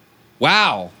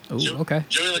 Wow. Ooh, okay.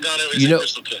 Joey Logano is You a know-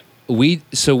 Bristol kid.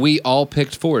 We all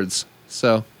picked Fords.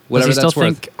 So Does whatever he still that's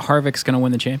worth. think Harvick's going to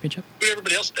win the championship? Who did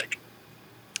everybody else pick?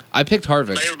 I picked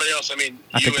Harvick, By everybody else, I mean,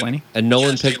 I you picked Blaney. and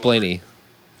Nolan Chastain picked Blaney.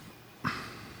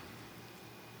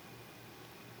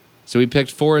 So we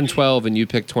picked 4 and 12, and you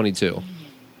picked 22.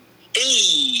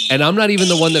 Hey. And I'm not even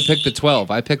the one that picked the 12.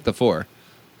 I picked the 4.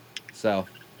 So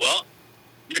Well,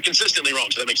 you're consistently wrong,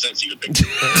 so that makes sense. You would pick.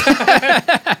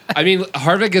 I mean,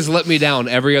 Harvick has let me down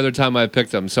every other time I've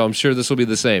picked him. So I'm sure this will be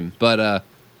the same. But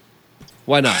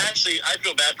why not? I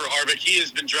feel bad for Harvick. He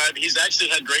has been driving. He's actually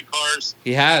had great cars.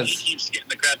 He has. He keeps getting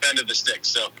the crap end of the stick.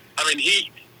 So I mean, he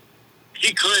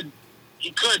could,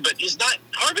 but he's not.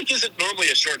 Harvick isn't normally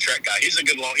a short track guy. He's a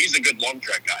good long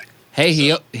track guy. Hey,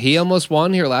 he almost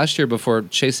won here last year before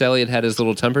Chase Elliott had his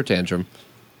little temper tantrum.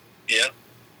 Yeah.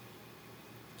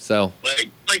 So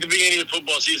Like the beginning of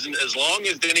football season, as long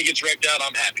as Denny gets wrecked out,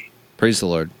 I'm happy. praise the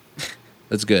Lord.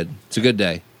 That's good. It's a good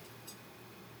day.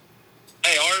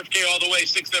 Hey, RFK all the way.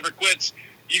 6 never quits.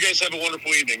 You guys have a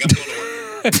wonderful evening. I'm going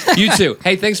to work. You too.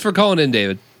 Hey, thanks for calling in,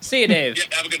 David. See you, Dave. Yeah,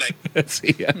 have a good night.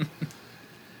 See ya.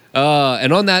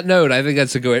 And on that note, I think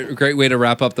that's a great way to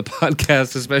wrap up the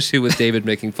podcast, especially with David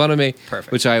making fun of me,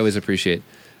 Perfect. which I always appreciate.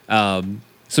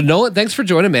 So Nolan, thanks for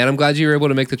joining, man. I'm glad you were able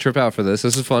to make the trip out for this.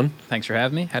 This is fun. Thanks for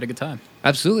having me. Had a good time.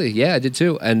 Absolutely. Yeah, I did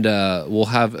too. And we'll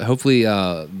have, hopefully,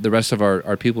 the rest of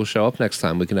our people show up next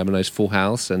time. We can have a nice full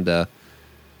house and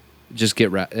just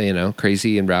get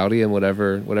crazy and rowdy and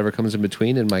whatever comes in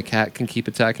between, and my cat can keep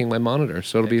attacking my monitor.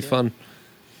 So it'll be fun.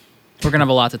 We're gonna have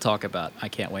a lot to talk about. I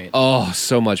can't wait. Oh,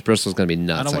 so much. Bristol's gonna be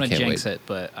nuts. I don't want to can't jinx wait. it,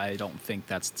 but I don't think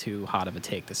that's too hot of a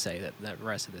take to say that the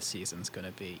rest of the season's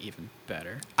gonna be even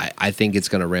better. I think it's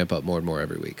gonna ramp up more and more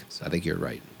every week. So I think you're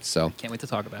right. So can't wait to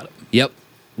talk about it. Yep.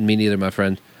 Me neither, my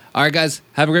friend. All right, guys.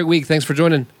 Have a great week. Thanks for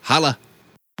joining. Holla.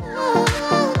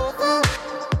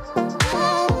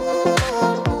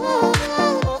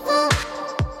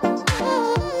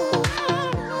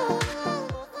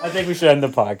 I think we should end the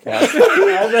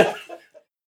podcast.